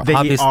who are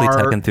obviously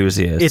tech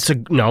enthusiasts.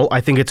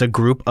 I think it's a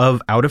group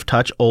of out of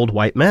touch old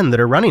white men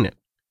that are running it.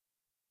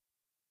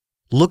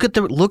 Look at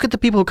the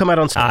people who come out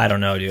on stage. I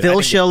don't know, dude.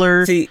 Phil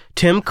Schiller,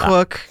 Tim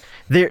Cook.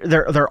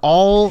 They're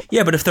all.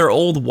 Yeah, but if they're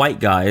old white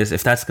guys,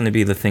 if that's going to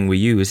be the thing we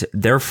use,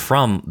 they're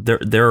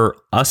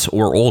us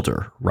or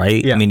older,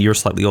 right? Yeah. I mean, you're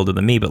slightly older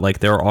than me, but like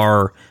there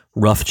are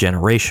rough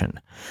generation.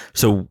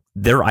 So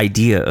their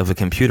idea of a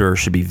computer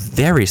should be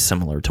very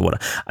similar to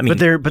what I mean.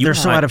 But they're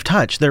so out of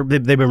touch. They've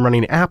been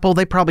running Apple.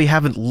 They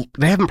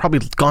haven't probably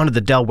gone to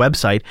the Dell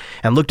website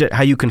and looked at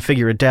how you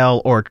configure a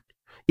Dell or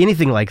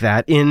anything like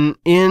that in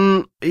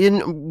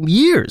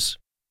years.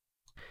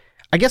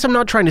 I guess I'm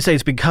not trying to say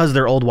it's because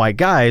they're old white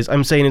guys.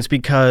 I'm saying it's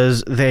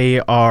because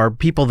they are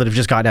people that have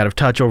just gotten out of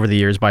touch over the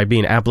years by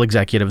being Apple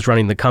executives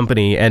running the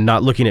company and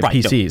not looking at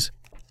PCs.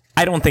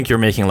 I don't think you're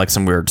making like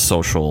some weird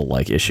social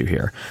like issue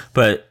here.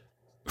 But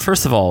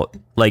first of all,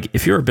 like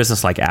if you're a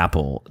business like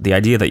Apple, the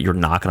idea that you're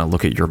not going to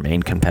look at your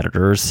main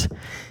competitors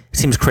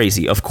seems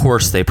crazy. Of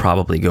course, they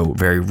probably go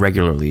very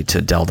regularly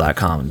to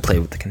Dell.com and play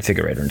with the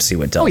configurator and see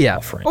what Dell is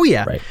offering. Oh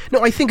yeah. Right?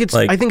 No, I think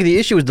the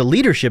issue is the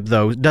leadership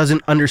though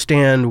doesn't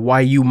understand why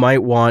you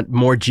might want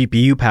more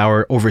GPU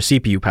power over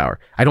CPU power.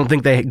 I don't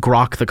think they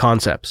grok the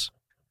concepts,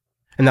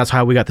 and that's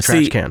how we got the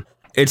trash can.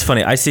 It's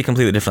funny. I see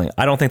completely differently.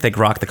 I don't think they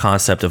grok the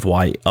concept of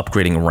why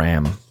upgrading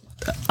RAM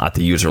at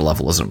the user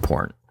level is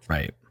important.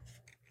 Right.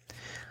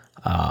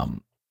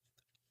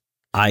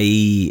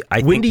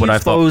 When do you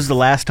suppose the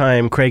last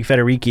time Craig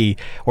Federighi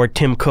or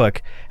Tim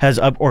Cook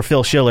or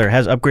Phil Schiller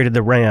has upgraded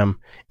the RAM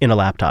in a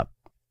laptop?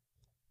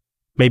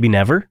 Maybe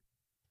never.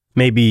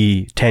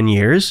 Maybe 10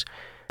 years.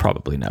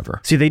 Probably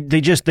never. See, they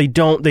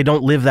don't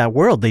live that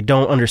world. They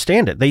don't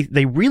understand it.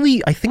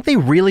 I think they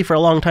really for a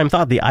long time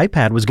thought the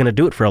iPad was going to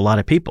do it for a lot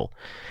of people,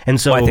 and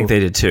so I think they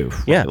did too.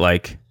 Yeah,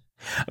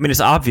 it's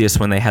obvious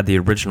when they had the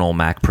original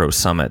Mac Pro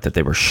Summit that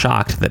they were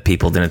shocked that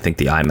people didn't think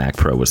the iMac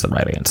Pro was the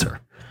right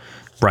answer.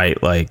 Right,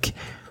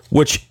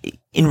 which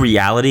in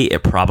reality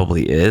it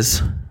probably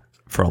is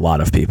for a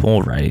lot of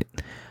people, right?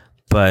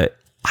 But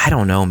I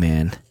don't know,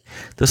 man.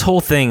 This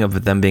whole thing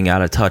of them being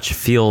out of touch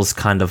feels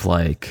kind of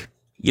like,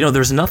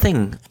 there's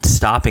nothing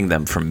stopping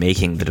them from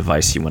making the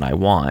device you and I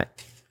want.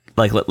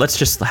 Like, let's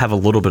just have a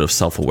little bit of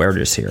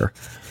self-awareness here.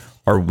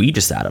 Are we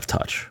just out of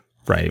touch,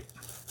 right?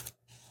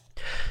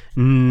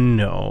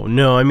 No.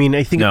 I mean,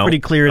 I think it's pretty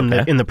clear in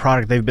the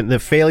product. They've been the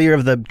failure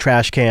of the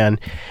trash can,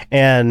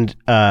 and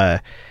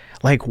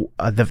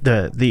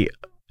the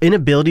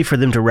inability for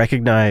them to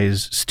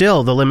recognize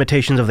still the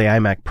limitations of the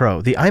iMac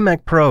Pro. The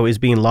iMac Pro is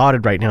being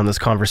lauded right now in this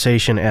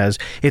conversation as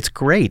it's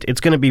great. It's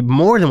going to be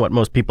more than what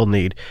most people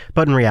need.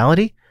 But in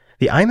reality,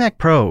 the iMac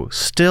Pro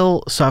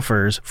still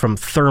suffers from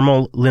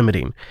thermal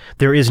limiting.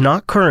 There is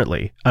not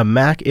currently a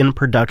Mac in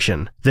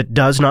production that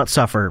does not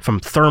suffer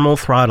from thermal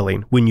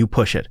throttling when you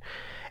push it.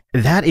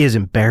 That is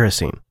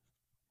embarrassing.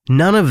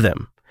 None of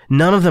them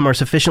are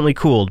sufficiently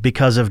cooled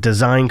because of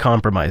design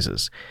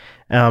compromises.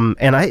 And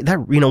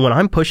when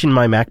I'm pushing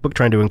my MacBook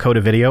trying to encode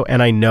a video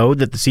and I know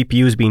that the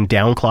CPU is being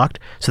downclocked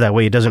so that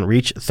way it doesn't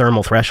reach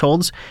thermal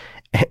thresholds,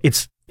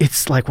 it's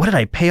like, what did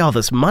I pay all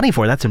this money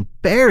for? That's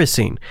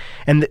embarrassing.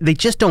 And they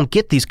just don't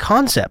get these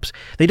concepts.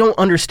 They don't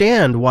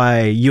understand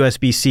why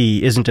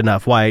USB-C isn't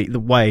enough.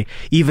 Why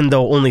even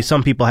though only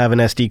some people have an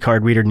SD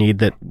card reader need,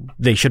 that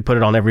they should put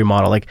it on every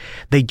model. Like,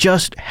 they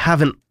just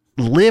haven't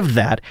lived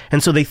that.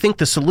 And so they think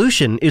the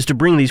solution is to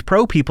bring these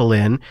pro people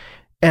in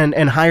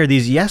and hire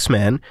these yes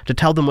men to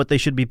tell them what they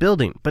should be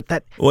building. But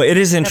that, well, it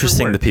is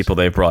interesting the people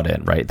they've brought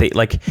in, right?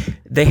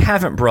 They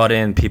haven't brought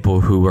in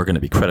people who are going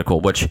to be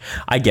critical, which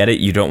I get it.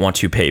 You don't want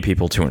to pay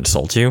people to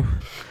insult you,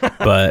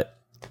 but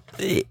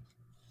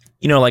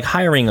like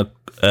hiring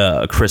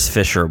a Chris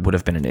Fisher would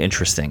have been an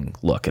interesting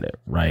look at it,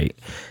 right?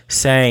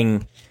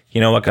 Saying,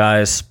 you know what,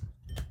 guys,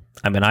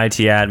 I'm an IT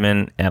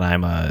admin and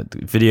I'm a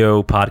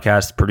video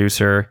podcast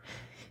producer,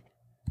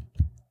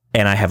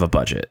 and I have a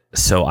budget,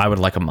 so I would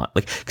like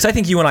because I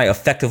think you and I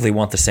effectively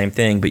want the same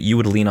thing, but you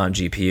would lean on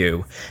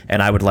GPU,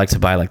 and I would like to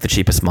buy like the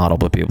cheapest model,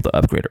 but be able to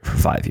upgrade it for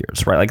 5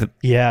 years, right? Like,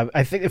 yeah,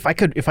 I think if I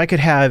could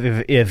have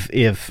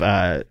if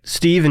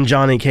Steve and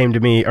Johnny came to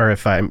me, or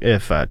if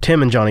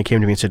Tim and Johnny came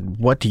to me and said,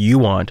 "What do you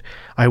want?"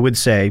 I would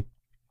say,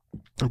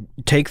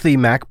 take the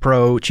Mac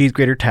Pro cheese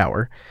grater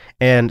tower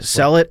and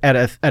sell it at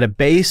a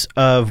base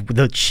of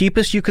the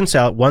cheapest you can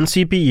sell it: 1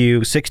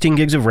 CPU, 16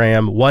 gigs of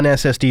RAM, 1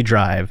 SSD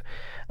drive.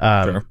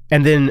 Sure.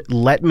 And then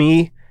let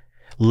me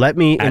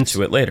add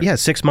to it later. Yeah,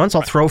 6 months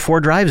I'll throw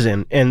 4 drives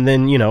in, and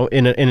then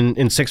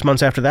in 6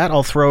 months after that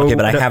I'll throw. Okay,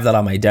 but I have that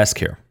on my desk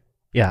here.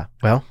 Yeah,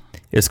 well,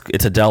 it's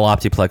a Dell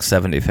Optiplex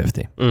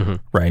 7050,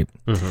 right?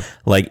 Mm-hmm.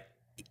 Like,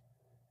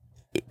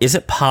 is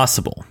it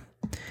possible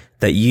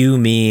that you,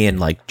 me,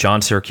 and like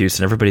John Syracuse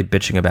and everybody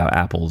bitching about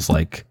Apple's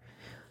like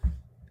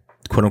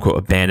quote unquote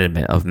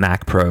abandonment of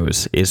Mac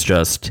Pros is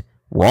just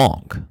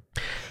wrong?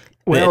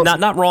 Well,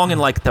 not wrong in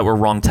like that we're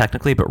wrong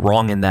technically, but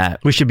wrong in that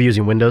we should be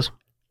using Windows.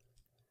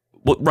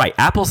 Well, right.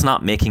 Apple's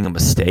not making a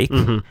mistake.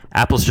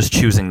 Apple's just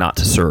choosing not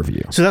to serve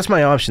you. So that's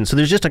my option. So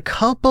there's just a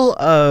couple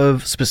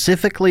of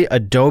specifically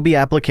Adobe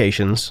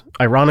applications.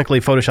 Ironically,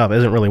 Photoshop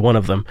isn't really one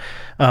of them,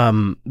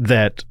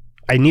 that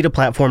I need a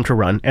platform to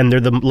run, and they're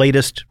the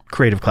latest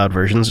Creative Cloud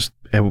versions.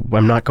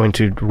 I'm not going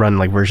to run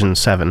like version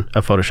 7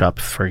 of Photoshop,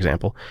 for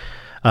example.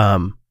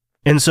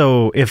 And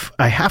so if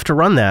I have to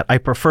run that, I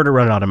prefer to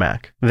run it on a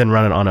Mac than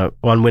run it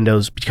on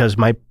Windows, because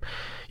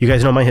you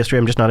guys know my history.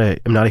 I'm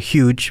not a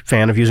huge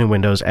fan of using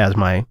Windows as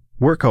my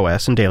work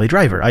OS and daily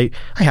driver. I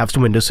have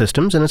some Windows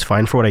systems, and it's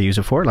fine for what I use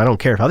it for, and I don't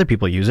care if other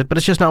people use it, but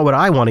it's just not what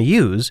I want to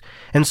use.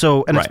 And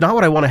so, and It's not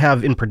what I want to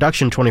have in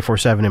production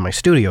 24/7 in my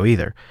studio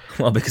either.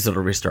 Well, because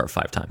it'll restart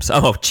 5 times.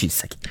 Oh,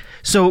 geez.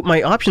 So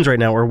my options right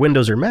now are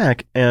Windows or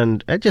Mac,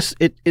 and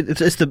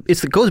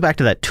it goes back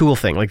to that tool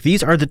thing. Like,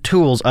 these are the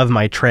tools of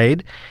my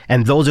trade,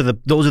 and those are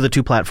the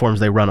 2 platforms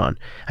they run on.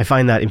 I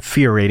find that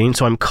infuriating,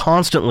 so I'm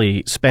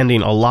constantly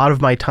spending a lot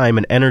of my time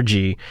and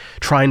energy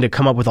trying to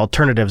come up with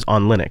alternatives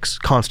on Linux.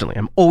 Constantly.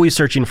 I'm always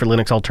searching for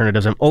Linux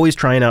alternatives. I'm always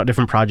trying out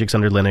different projects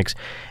under Linux.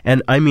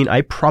 And I mean,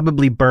 I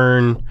probably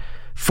burn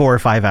 4 or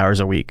 5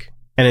 hours a week.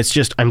 And it's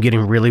just, I'm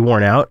getting really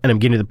worn out, and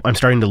I'm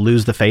starting to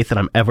lose the faith that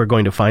I'm ever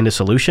going to find a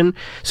solution.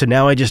 So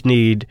now I just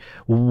need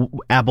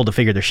Apple to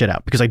figure their shit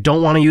out, because I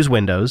don't want to use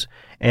Windows,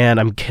 and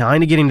I'm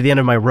kind of getting to the end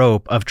of my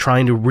rope of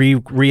trying to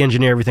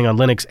re-engineer everything on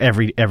Linux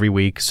every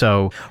week.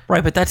 So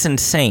right, but that's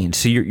insane.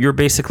 So you're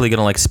basically going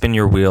to like spin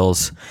your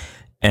wheels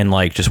and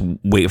like just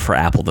wait for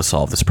Apple to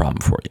solve this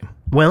problem for you.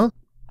 Well,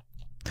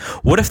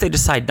 what if they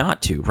decide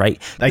not to,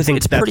 right? I think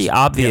it's pretty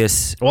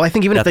obvious. Yeah. Well, I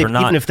think even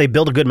if they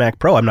build a good Mac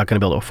Pro, I'm not going to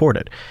be able to afford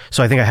it.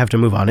 So I think I have to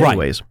move on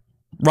anyways.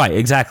 Right,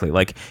 exactly.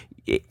 Like,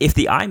 if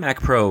the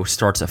iMac Pro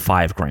starts at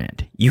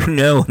 $5,000, you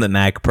know the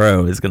Mac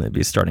Pro is going to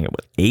be starting at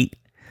what, 8?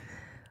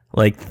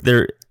 Like,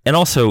 and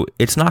also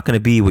it's not going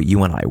to be what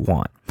you and I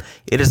want.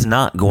 It is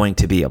not going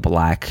to be a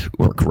black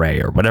or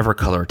gray or whatever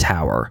color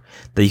tower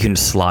that you can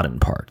slot in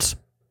parts.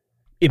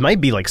 It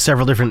might be like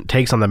several different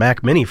takes on the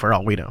Mac Mini for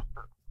all we know.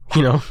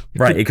 You know,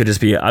 right? It could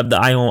just be. I'm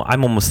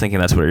almost thinking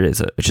that's what it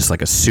is. It's just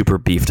like a super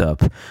beefed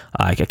up.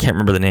 I can't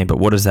remember the name, but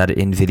what is that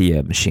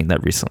NVIDIA machine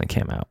that recently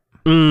came out?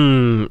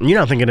 You're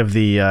not thinking of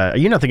the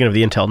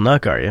Intel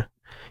NUC, are you?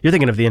 You're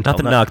thinking of the Intel. Not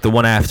the NUC, the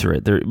one after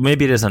it.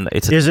 Maybe it isn't.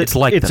 It's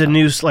a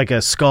new like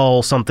a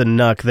skull something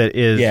NUC that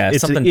is. Yeah,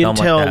 it's something an dumb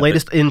Intel like that,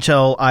 latest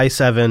Intel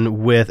i7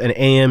 with an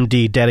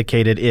AMD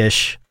dedicated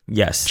ish.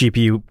 Yes.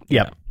 GPU.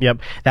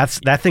 Yep.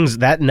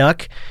 That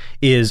NUC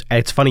is,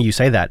 it's funny you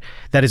say that.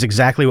 That is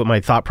exactly what my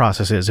thought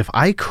process is. If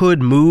I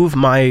could move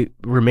my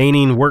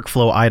remaining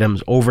workflow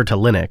items over to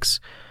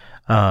Linux,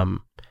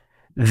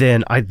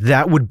 then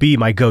that would be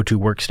my go-to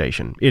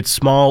workstation. It's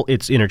small,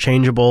 it's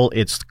interchangeable,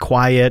 it's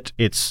quiet,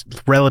 it's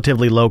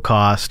relatively low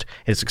cost,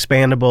 it's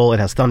expandable,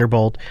 it has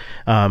Thunderbolt.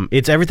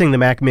 It's everything the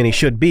Mac Mini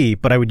should be,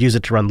 but I would use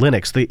it to run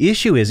Linux. The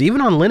issue is, even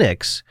on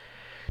Linux,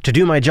 to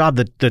do my job,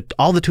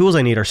 all the tools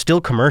I need are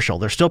still commercial.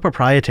 They're still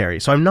proprietary.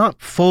 So I'm not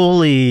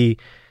fully...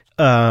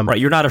 right,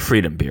 you're not a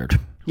freedom beard.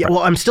 Yeah, well,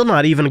 I'm still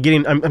not even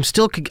getting... I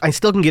still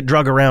can get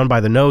drug around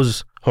by the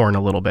nose horn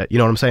a little bit. You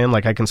know what I'm saying?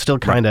 Like I can still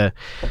kind of.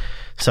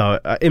 So,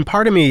 and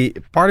part of me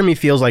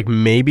feels like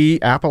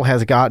maybe Apple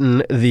has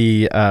gotten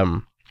the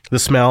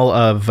smell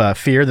of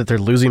fear that they're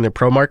losing their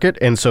Pro market,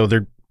 and so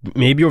they're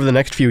maybe over the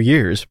next few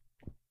years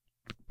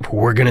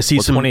we're going to see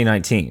some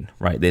 2019,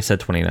 right? They said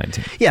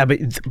 2019. Yeah,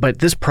 but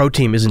this Pro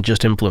team isn't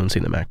just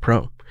influencing the Mac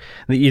Pro.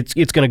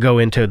 It's going to go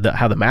into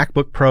how the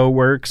MacBook Pro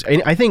works.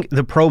 And I think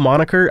the Pro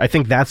moniker, I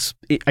think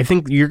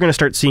you're going to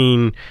start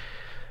seeing.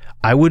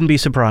 I wouldn't be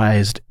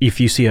surprised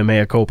if you see a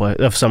mea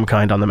culpa of some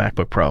kind on the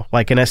MacBook Pro,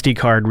 like an SD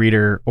card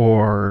reader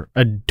or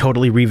a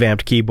totally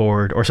revamped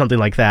keyboard or something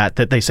like that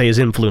they say is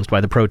influenced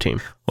by the Pro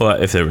team.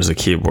 Well, if there was a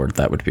keyboard,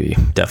 that would be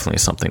definitely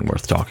something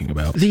worth talking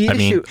about.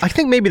 I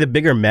think maybe the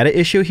bigger meta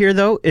issue here,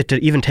 though, is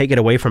to even take it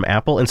away from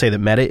Apple and say the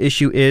meta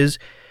issue is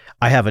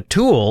I have a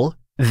tool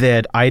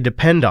that I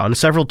depend on,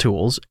 several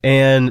tools,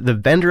 and the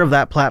vendor of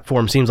that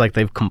platform seems like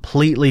they've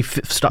completely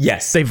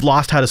Yes. They've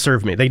lost how to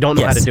serve me. They don't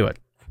know how to do it.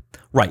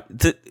 Right.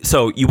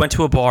 So you went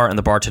to a bar and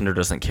the bartender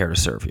doesn't care to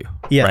serve you.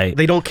 Yeah. Right?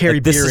 They don't carry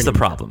beer This is the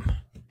problem.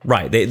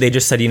 Right. They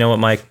just said, you know what,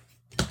 Mike,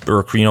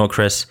 or you know what,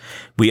 Chris,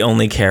 we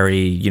only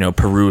carry,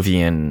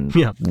 Peruvian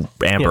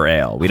amber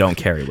ale. We don't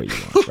carry what you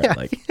want. Right?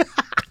 Like,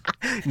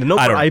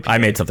 I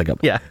made something up.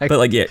 Yeah. But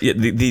like,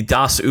 the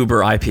Das Uber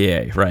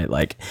IPA, right?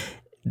 Like,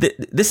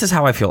 this is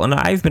how I feel. And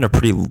I've been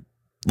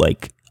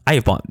I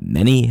have bought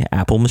many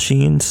Apple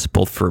machines,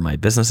 both for my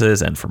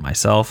businesses and for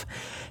myself.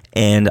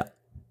 And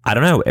I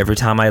don't know, every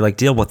time I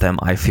deal with them,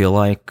 I feel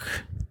like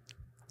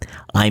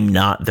I'm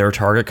not their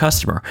target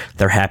customer.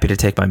 They're happy to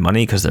take my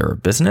money because they're a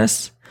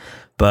business,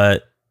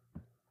 but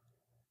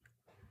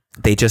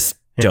they just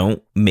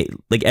don't make,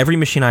 every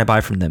machine I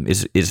buy from them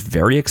is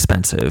very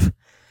expensive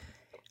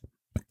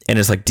and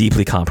is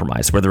deeply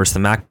compromised, whether it's the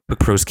MacBook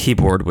Pro's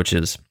keyboard, which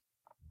is,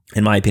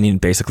 in my opinion,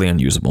 basically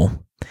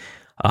unusable.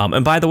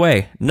 And by the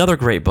way, another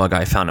great bug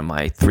I found in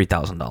my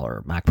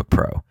 $3,000 MacBook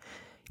Pro,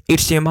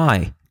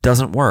 HDMI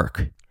doesn't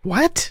work.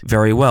 What?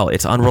 Very well.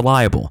 It's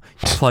unreliable.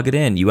 You plug it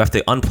in. You have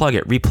to unplug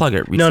it, replug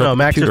it. No,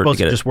 Macs are supposed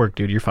to just work,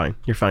 dude. You're fine.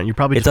 You're fine. You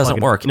probably it doesn't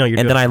work. No,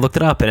 and then I looked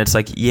it up, and it's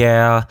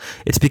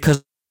it's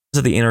because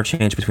of the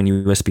interchange between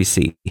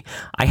USB-C.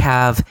 I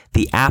have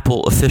the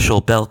Apple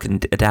official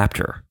Belkin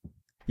adapter.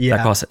 Yeah,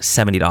 that costs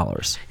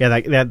 $70. Yeah,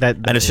 that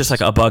and it's just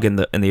a bug in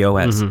the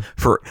OS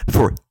for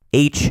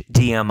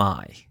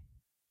HDMI.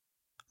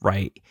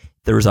 Right?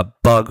 There's a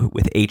bug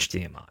with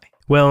HDMI.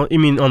 Well, I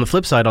mean, on the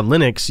flip side, on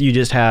Linux, you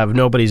just have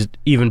nobody's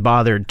even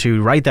bothered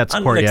to write that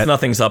support on Linux, yet.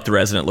 Nothing's up to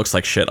res, and it looks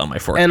like shit on my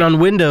 4K. And on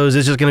Windows,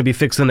 it's just going to be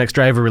fixed the next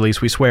driver release.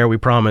 We swear, we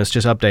promise.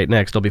 Just update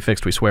next. It'll be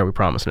fixed. We swear, we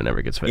promise, and it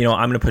never gets fixed.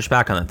 I'm going to push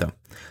back on that though.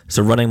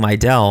 So running my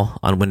Dell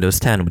on Windows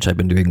 10, which I've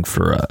been doing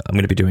I'm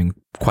going to be doing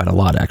quite a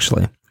lot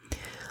actually.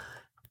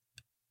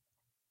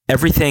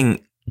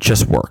 Everything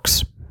just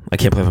works. I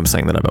can't believe I'm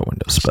saying that about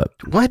Windows, but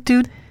what,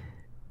 dude?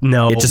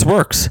 No, it just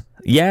works.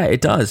 Yeah, it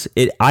does.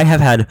 I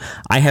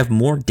have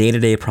more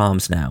day-to-day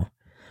problems now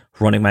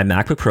running my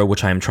MacBook Pro,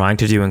 which I am trying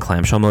to do in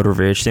clamshell mode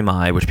over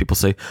HDMI, which people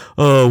say,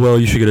 oh, well,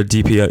 you should get a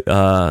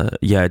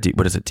DPI.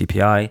 What is it?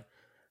 DPI?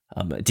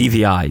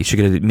 DVI. You should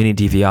get a mini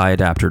DVI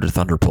adapter to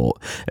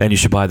Thunderbolt, and you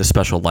should buy the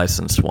special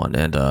licensed one.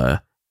 And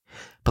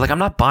but I'm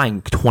not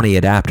buying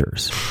 20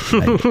 adapters.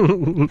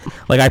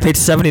 Right? I paid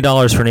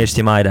 $70 for an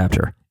HDMI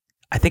adapter.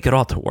 I think it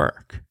ought to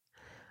work.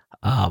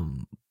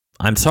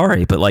 I'm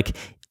sorry, but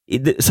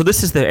so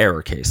this is the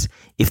error case.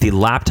 If the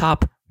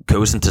laptop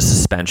goes into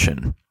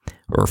suspension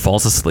or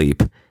falls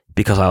asleep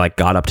because I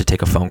got up to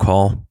take a phone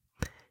call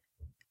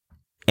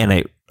and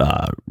it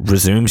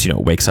resumes,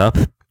 wakes up,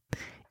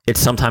 it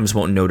sometimes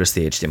won't notice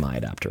the HDMI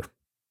adapter.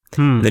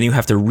 Then you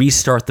have to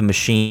restart the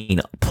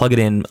machine, plug it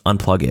in,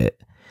 unplug it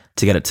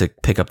to get it to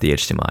pick up the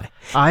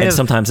HDMI.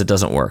 Sometimes it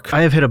doesn't work.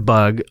 I have hit a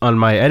bug on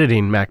my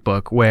editing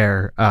MacBook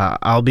where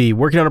I'll be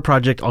working on a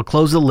project, I'll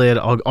close the lid,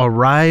 I'll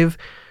arrive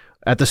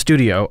at the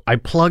studio, I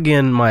plug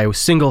in my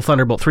single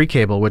Thunderbolt 3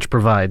 cable, which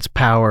provides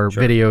power,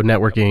 video,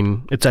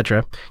 networking,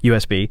 etc.,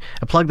 USB.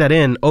 I plug that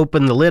in,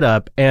 open the lid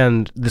up,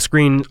 and the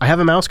screen, I have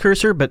a mouse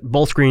cursor, but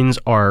both screens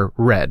are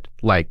red,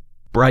 bright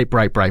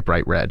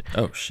red.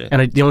 Oh, shit.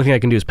 And the only thing I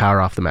can do is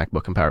power off the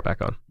MacBook and power it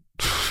back on.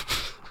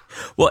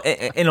 Well,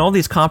 and all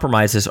these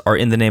compromises are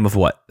in the name of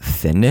what?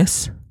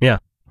 Thinness? Yeah.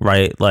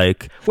 Right?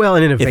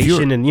 And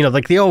innovation, and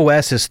the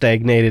OS is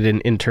stagnated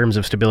in terms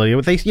of stability.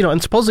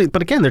 And supposedly,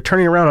 but again, they're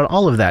turning around on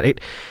all of that. It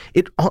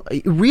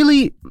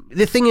really,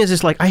 the thing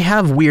is I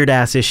have weird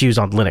ass issues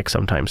on Linux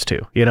sometimes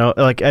too.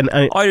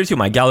 I do too.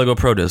 My Galago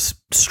Pro does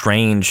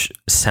strange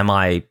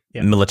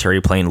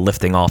semi-military plane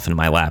lifting off in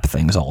my lap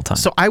things all the time.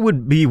 So I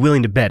would be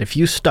willing to bet if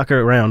you stuck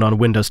around on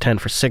Windows 10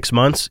 for 6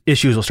 months,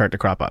 issues will start to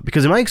crop up.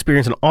 Because in my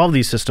experience in all of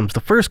these systems, the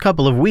first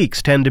couple of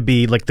weeks tend to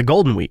be the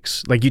golden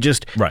weeks.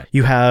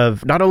 You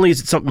have, not only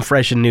is it something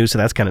fresh and new, so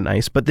that's kind of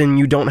nice, but then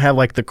you don't have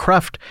the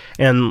cruft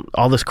and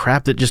all this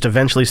crap that just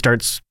eventually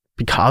starts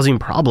causing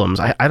problems.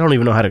 I don't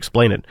even know how to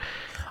explain it.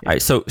 All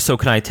right, so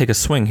can I take a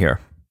swing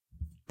here?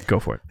 Go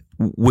for it.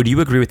 Would you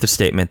agree with the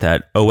statement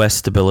that OS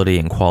stability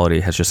and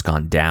quality has just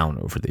gone down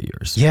over the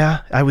years?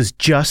 Yeah, I was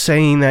just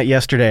saying that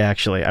yesterday,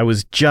 actually. I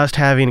was just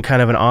having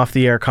kind of an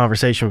off-the-air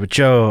conversation with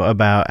Joe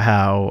about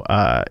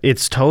how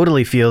it's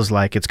totally feels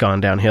like it's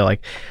gone downhill.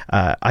 Like,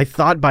 I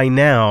thought by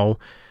now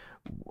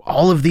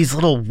all of these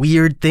little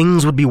weird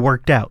things would be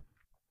worked out.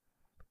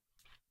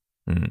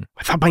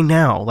 I thought by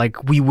now,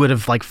 like, we would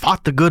have like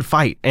fought the good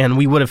fight and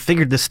we would have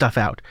figured this stuff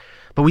out.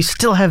 But we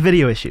still have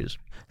video issues.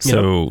 You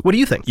know? What do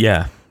you think?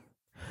 Yeah.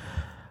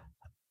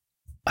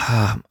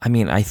 I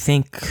mean, I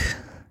think,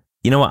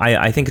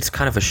 I think it's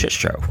kind of a shit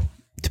show,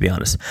 to be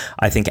honest.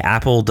 I think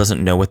Apple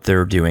doesn't know what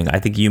they're doing. I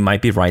think you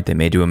might be right. They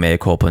may do a mea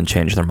culpa and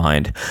change their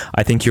mind.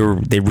 I think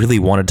they really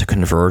wanted to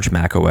converge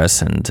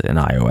macOS and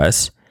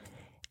iOS,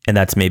 and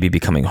that's maybe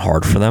becoming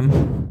hard for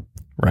them,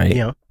 right?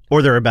 Yeah.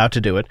 Or they're about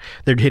to do it.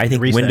 They're hitting I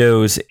think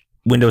reset.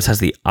 Windows has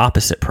the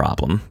opposite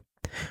problem,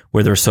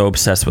 where they're so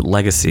obsessed with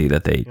legacy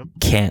that they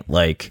can't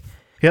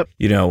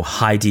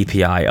high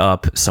DPI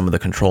up some of the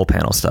control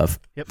panel stuff.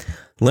 Yep.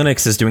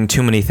 Linux is doing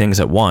too many things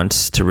at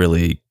once to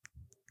really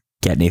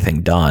get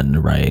anything done,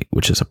 right?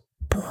 Which is a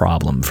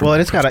problem for. Well,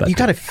 and you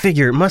got to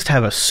figure it must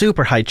have a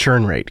super high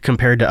churn rate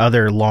compared to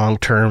other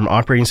long-term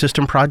operating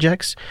system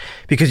projects,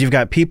 because you've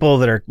got people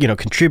that are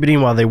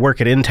contributing while they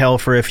work at Intel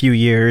for a few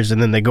years,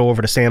 and then they go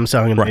over to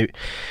Samsung, and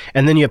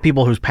and then you have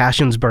people whose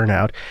passions burn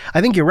out.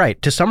 I think you're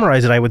right. To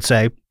summarize it, I would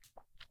say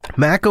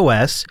Mac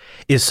OS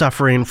is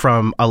suffering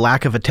from a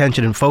lack of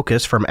attention and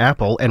focus from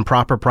Apple and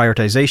proper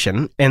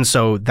prioritization, and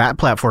so that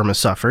platform has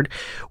suffered.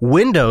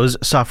 Windows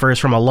suffers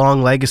from a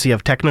long legacy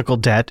of technical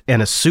debt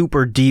and a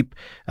super deep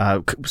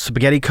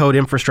spaghetti code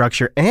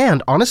infrastructure,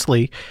 and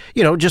honestly,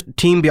 just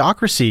team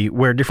bureaucracy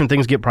where different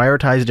things get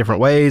prioritized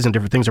different ways and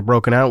different things are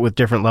broken out with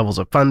different levels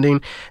of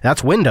funding.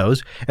 That's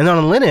Windows. And then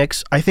on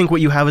Linux, I think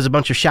what you have is a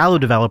bunch of shallow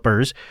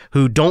developers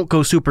who don't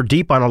go super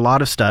deep on a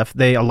lot of stuff.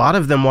 A lot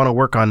of them want to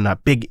work on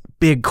big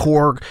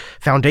core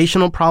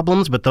foundational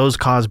problems, but those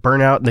cause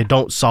burnout and they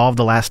don't solve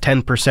the last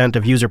 10%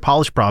 of user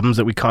polish problems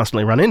that we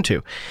constantly run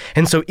into.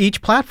 And so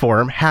each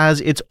platform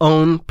has its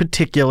own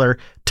particular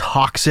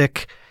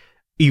toxic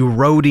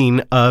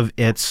eroding of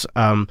its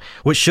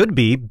what should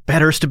be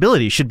better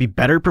stability, should be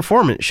better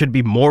performance, should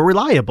be more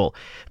reliable.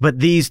 But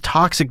these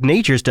toxic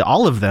natures to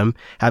all of them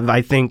have,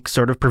 I think,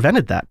 sort of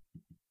prevented that.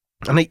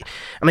 And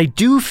I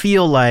do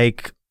feel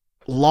like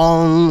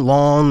long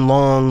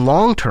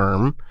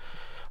term,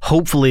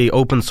 hopefully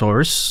open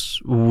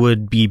source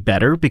would be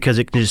better because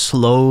it can just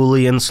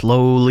slowly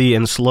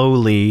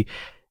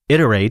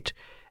iterate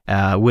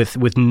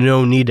with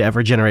no need to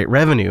ever generate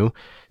revenue.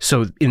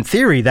 So in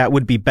theory, that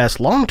would be best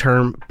long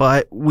term,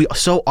 but we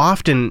so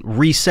often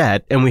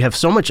reset and we have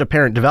so much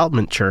apparent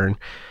development churn.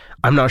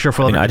 I'm not sure if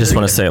I just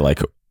want to say,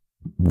 like,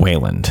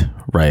 Wayland,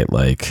 right?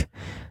 Like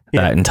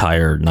that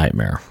entire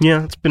nightmare.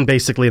 Yeah, it's been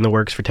basically in the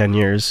works for 10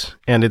 years.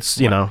 And it's,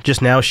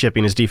 just now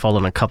shipping as default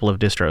on a couple of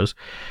distros.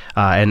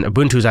 And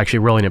Ubuntu is actually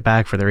rolling it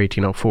back for their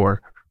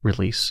 1804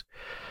 release.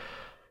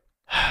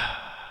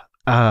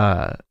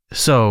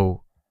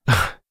 So,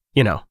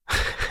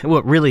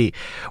 what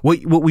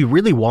we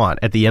really want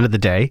at the end of the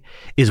day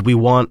is we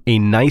want a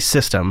nice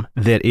system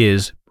that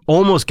is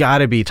almost got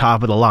to be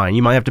top of the line.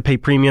 You might have to pay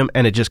premium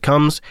and it just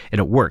comes and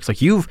it works.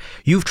 Like you've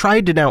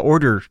tried to now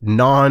order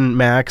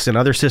non-Macs and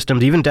other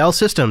systems, even Dell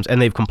systems,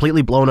 and they've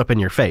completely blown up in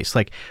your face.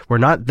 Like we're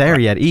not there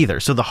yet either.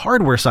 So the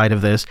hardware side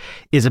of this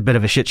is a bit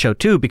of a shit show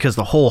too, because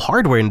the whole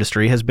hardware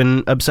industry has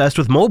been obsessed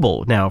with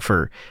mobile now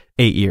for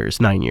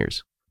 9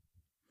 years.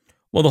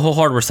 Well, the whole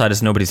hardware side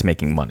is nobody's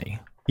making money.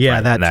 Yeah,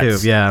 right? that too.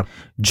 Yeah.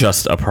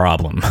 Just a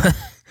problem.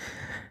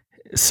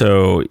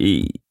 So,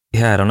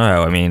 yeah, I don't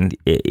know. I mean,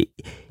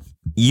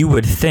 you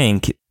would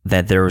think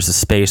that there was a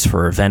space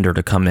for a vendor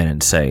to come in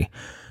and say,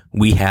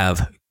 we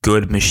have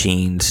good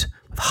machines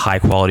with high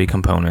quality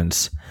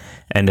components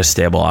and a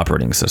stable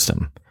operating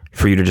system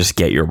for you to just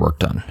get your work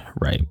done,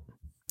 right?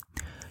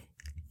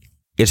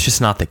 It's just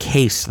not the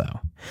case, though.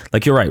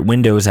 Like, you're right,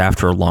 Windows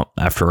after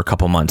a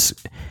couple months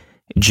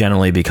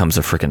generally becomes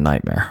a freaking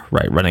nightmare,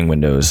 right? Running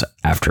Windows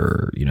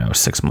after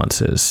 6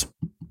 months is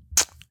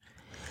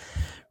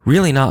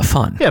really not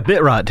fun. Yeah,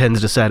 bit rot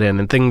tends to set in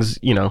and things,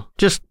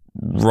 just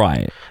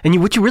right. And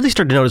what you really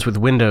start to notice with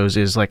Windows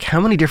is like how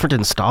many different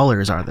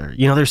installers are there?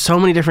 There's so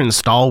many different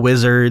install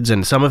wizards,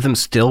 and some of them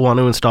still want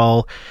to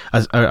install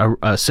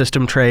a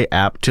system tray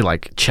app to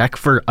like check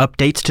for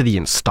updates to the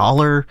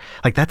installer.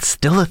 Like that's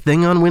still a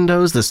thing on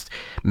Windows. This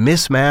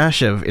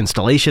mismatch of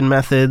installation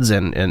methods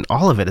and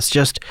all of it. It's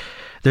just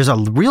there's a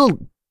real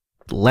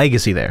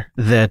legacy there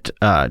that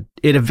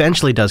it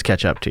eventually does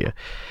catch up to you.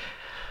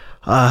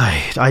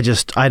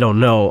 I don't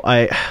know.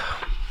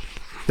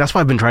 That's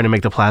why I've been trying to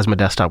make the Plasma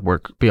desktop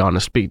work, to be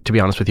honest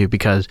with you,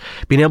 because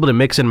being able to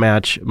mix and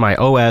match my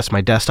OS,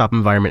 my desktop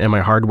environment, and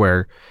my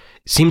hardware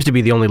seems to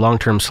be the only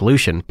long-term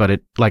solution. But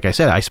like I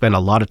said, I spend a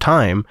lot of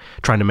time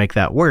trying to make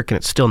that work, and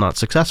it's still not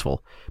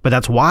successful. But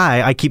that's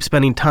why I keep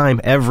spending time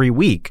every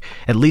week,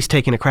 at least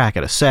taking a crack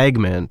at a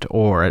segment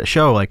or at a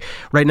show. Like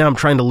right now, I'm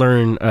trying to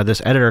learn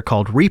this editor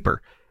called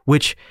Reaper,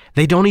 which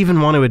they don't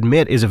even want to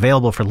admit is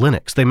available for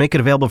Linux. They make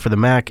it available for the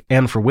Mac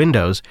and for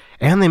Windows,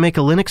 and they make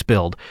a Linux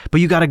build. But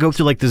you got to go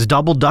through like this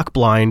double duck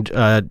blind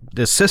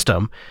this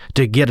system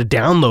to get a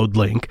download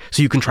link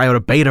so you can try out a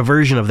beta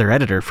version of their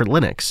editor for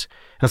Linux.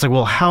 And it's like,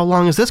 well, how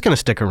long is this going to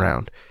stick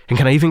around? And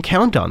can I even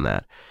count on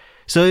that?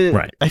 So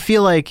Right. I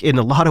feel like in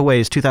a lot of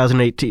ways,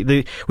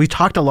 2018, we've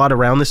talked a lot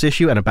around this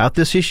issue and about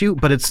this issue,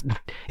 but it's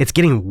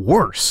getting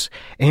worse.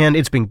 And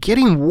it's been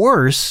getting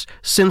worse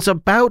since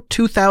about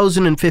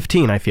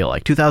 2015, I feel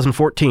like.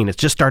 2014, it's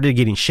just started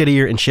getting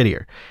shittier and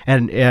shittier.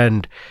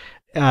 And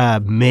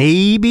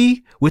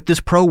maybe with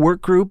this Pro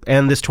work group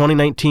and this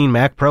 2019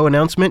 Mac Pro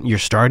announcement, you're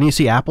starting to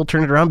see Apple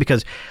turn it around,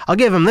 because I'll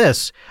give them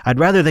this. I'd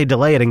rather they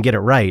delay it and get it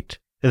right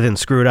than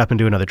screw it up and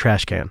do another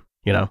trash can,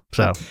 you know?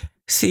 So...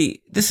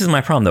 See, this is my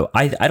problem, though.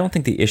 I don't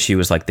think the issue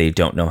is like they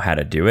don't know how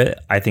to do it.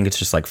 I think it's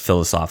just like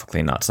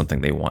philosophically not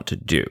something they want to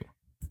do.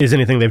 Is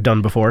anything they've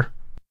done before?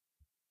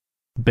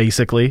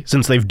 Basically,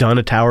 since they've done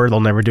a tower, they'll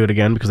never do it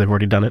again because they've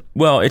already done it.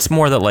 Well, it's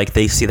more that like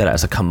they see that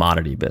as a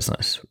commodity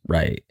business,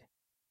 right?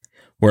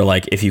 Where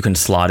like if you can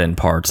slot in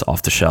parts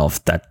off the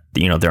shelf, that,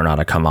 you know, they're not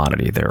a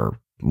commodity. They're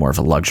more of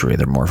a luxury.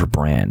 They're more of a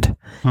brand.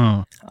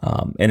 And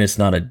it's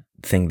not a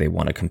thing they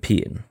want to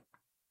compete in.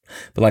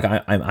 But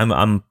like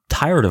I'm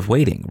tired of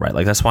waiting, right?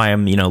 Like that's why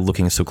I'm, you know,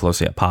 looking so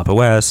closely at Pop!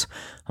 OS.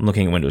 I'm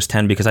looking at Windows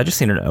 10 because I just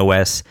need an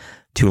OS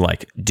to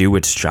like do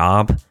its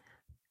job,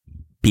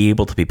 be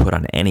able to be put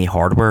on any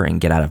hardware and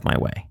get out of my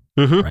way,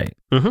 right?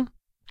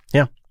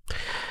 Yeah.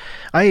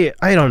 I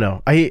don't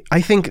know. I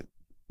think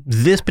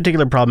this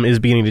particular problem is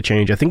beginning to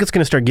change. I think it's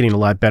going to start getting a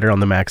lot better on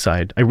the Mac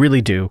side. I really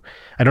do.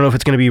 I don't know if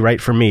it's going to be right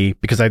for me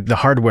because the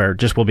hardware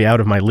just will be out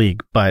of my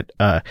league. But,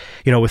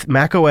 you know, with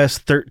macOS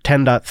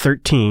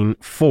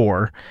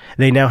 10.13.4,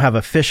 they now have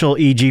official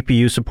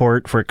eGPU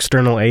support for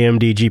external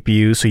AMD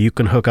GPUs. So you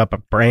can hook up a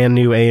brand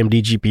new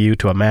AMD GPU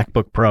to a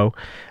MacBook Pro.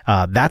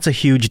 That's a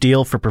huge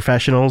deal for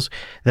professionals.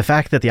 The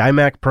fact that the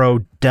iMac Pro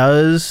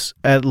does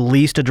at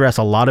least address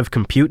a lot of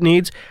compute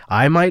needs,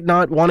 I might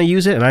not want to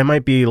use it, and I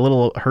might be a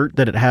little hurt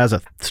that it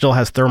still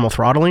has thermal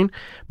throttling,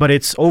 but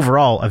it's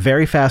overall a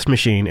very fast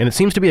machine, and it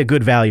seems to be a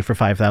good value for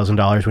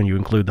 $5,000 when you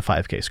include the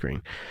 5K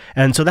screen.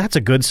 And so that's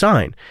a good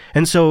sign.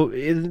 And so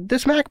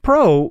this Mac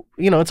Pro,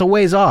 you know, it's a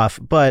ways off,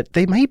 but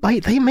they may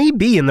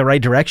be in the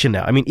right direction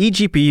now. I mean,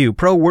 eGPU,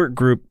 Pro Work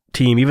Group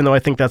team, even though I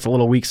think that's a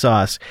little weak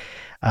sauce,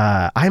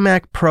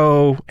 iMac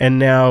Pro, and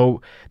now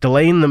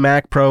delaying the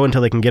Mac Pro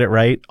until they can get it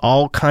right,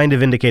 all kind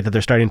of indicate that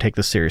they're starting to take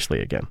this seriously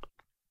again.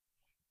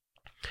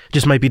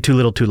 Just might be too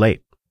little too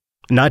late.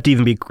 Not to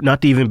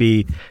even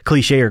be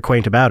cliche or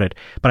quaint about it,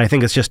 but I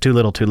think it's just too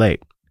little too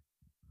late.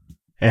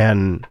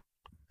 And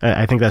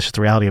I think that's just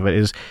the reality of it,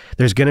 is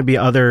there's going to be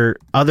other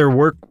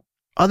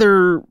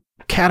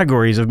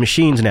categories of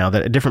machines now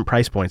that at different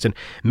price points. And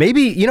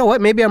maybe, you know what,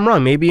 maybe I'm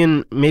wrong. Maybe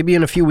in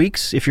a few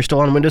weeks, if you're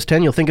still on Windows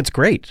 10, you'll think it's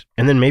great.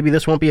 And then maybe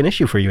this won't be an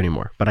issue for you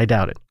anymore, but I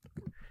doubt it.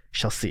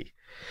 Shall see.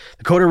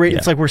 The Coder Radio,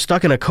 It's like we're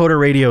stuck in a Coder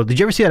Radio. Did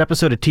you ever see that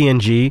episode of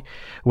TNG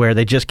where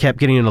they just kept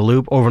getting in a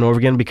loop over and over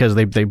again because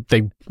they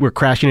were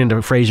crashing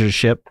into Fraser's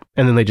ship,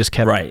 and then they just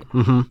kept... Right.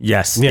 Mm-hmm.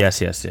 Yes. Yeah.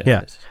 Yes.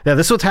 Yeah,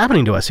 this is what's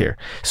happening to us here.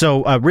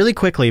 So really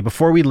quickly,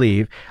 before we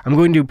leave, I'm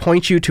going to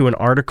point you to an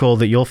article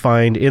that you'll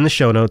find in the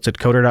show notes at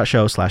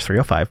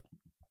coder.show/305.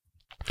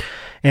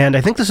 And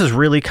I think this is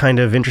really kind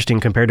of interesting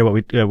compared to what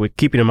we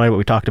keeping in mind what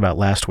we talked about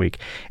last week.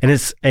 And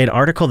it's an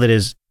article that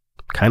is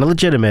kind of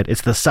legitimate.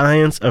 It's the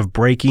science of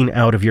breaking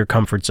out of your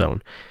comfort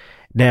zone.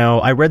 Now,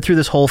 I read through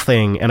this whole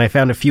thing and I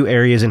found a few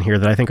areas in here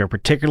that I think are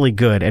particularly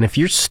good. And if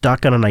you're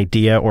stuck on an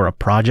idea or a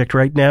project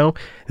right now,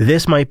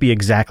 this might be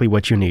exactly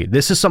what you need.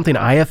 This is something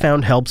I have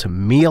found helps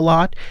me a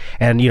lot.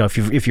 And, you know,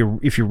 if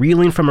you're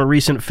reeling from a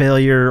recent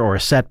failure or a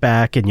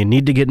setback and you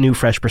need to get new,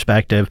 fresh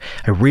perspective,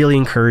 I really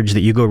encourage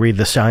that you go read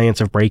The Science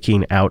of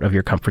Breaking Out of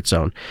Your Comfort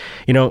Zone.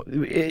 You know,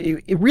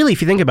 it really,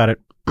 if you think about it,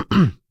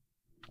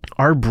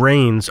 our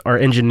brains are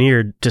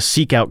engineered to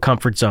seek out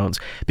comfort zones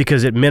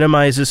because it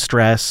minimizes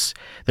stress.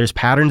 There's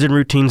patterns and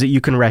routines that you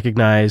can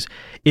recognize.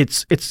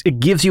 It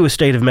gives you a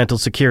state of mental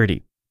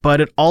security, but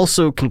it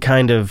also can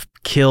kind of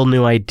kill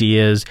new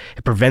ideas.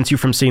 It prevents you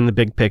from seeing the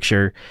big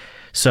picture.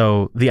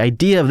 So the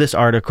idea of this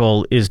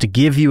article is to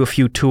give you a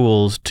few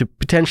tools to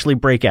potentially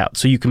break out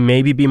so you can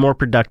maybe be more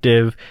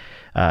productive.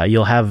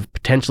 You'll have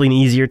potentially an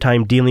easier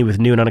time dealing with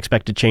new and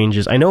unexpected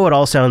changes. I know it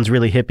all sounds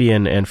really hippie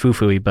and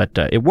foo-fooey, but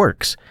it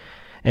works.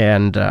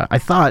 And I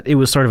thought it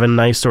was sort of a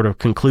nice sort of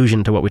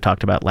conclusion to what we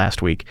talked about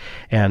last week.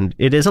 And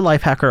it is a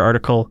Lifehacker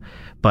article,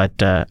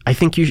 but I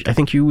think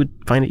you would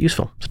find it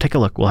useful. So take a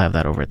look. We'll have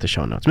that over at the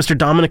show notes. Mr.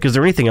 Dominic, is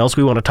there anything else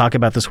we want to talk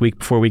about this week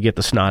before we get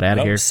the snot out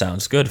of here?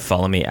 Sounds good.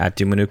 Follow me at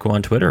Dumanuko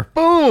on Twitter.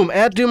 Boom!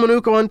 At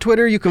Dumanuko on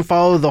Twitter. You can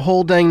follow the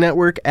whole dang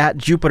network at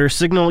Jupiter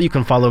Signal. You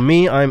can follow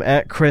me. I'm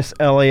at Chris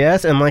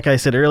LAS. And like I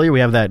said earlier, we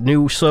have that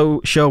new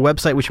show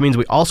website, which means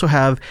we also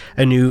have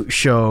a new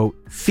show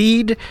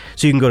feed.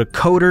 So you can go to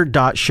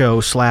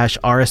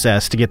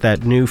coder.show/RSS to get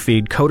that new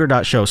feed,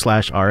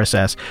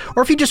 coder.show/RSS.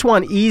 Or if you just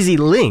want easy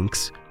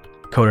links,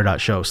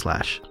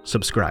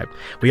 coder.show/subscribe.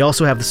 We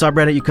also have the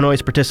subreddit. You can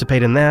always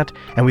participate in that.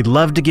 And we'd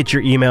love to get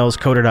your emails,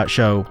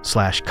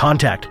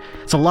 coder.show/contact.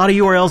 It's a lot of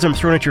URLs I'm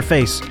throwing at your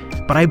face,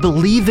 but I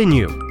believe in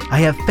you. I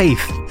have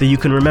faith that you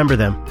can remember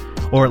them,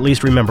 or at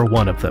least remember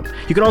one of them.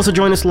 You can also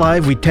join us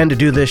live. We tend to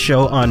do this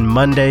show on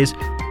Mondays,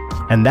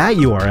 and that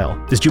URL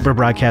is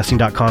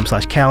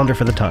jupiterbroadcasting.com/calendar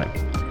for the time.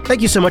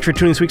 Thank you so much for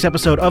tuning this week's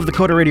episode of the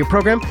Coder Radio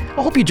program.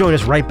 I hope you join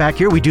us right back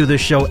here. We do this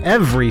show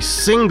every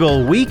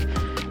single week,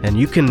 and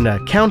you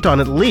can count on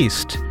at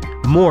least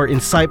more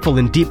insightful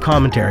and deep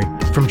commentary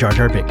from Jar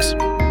Jar Binks.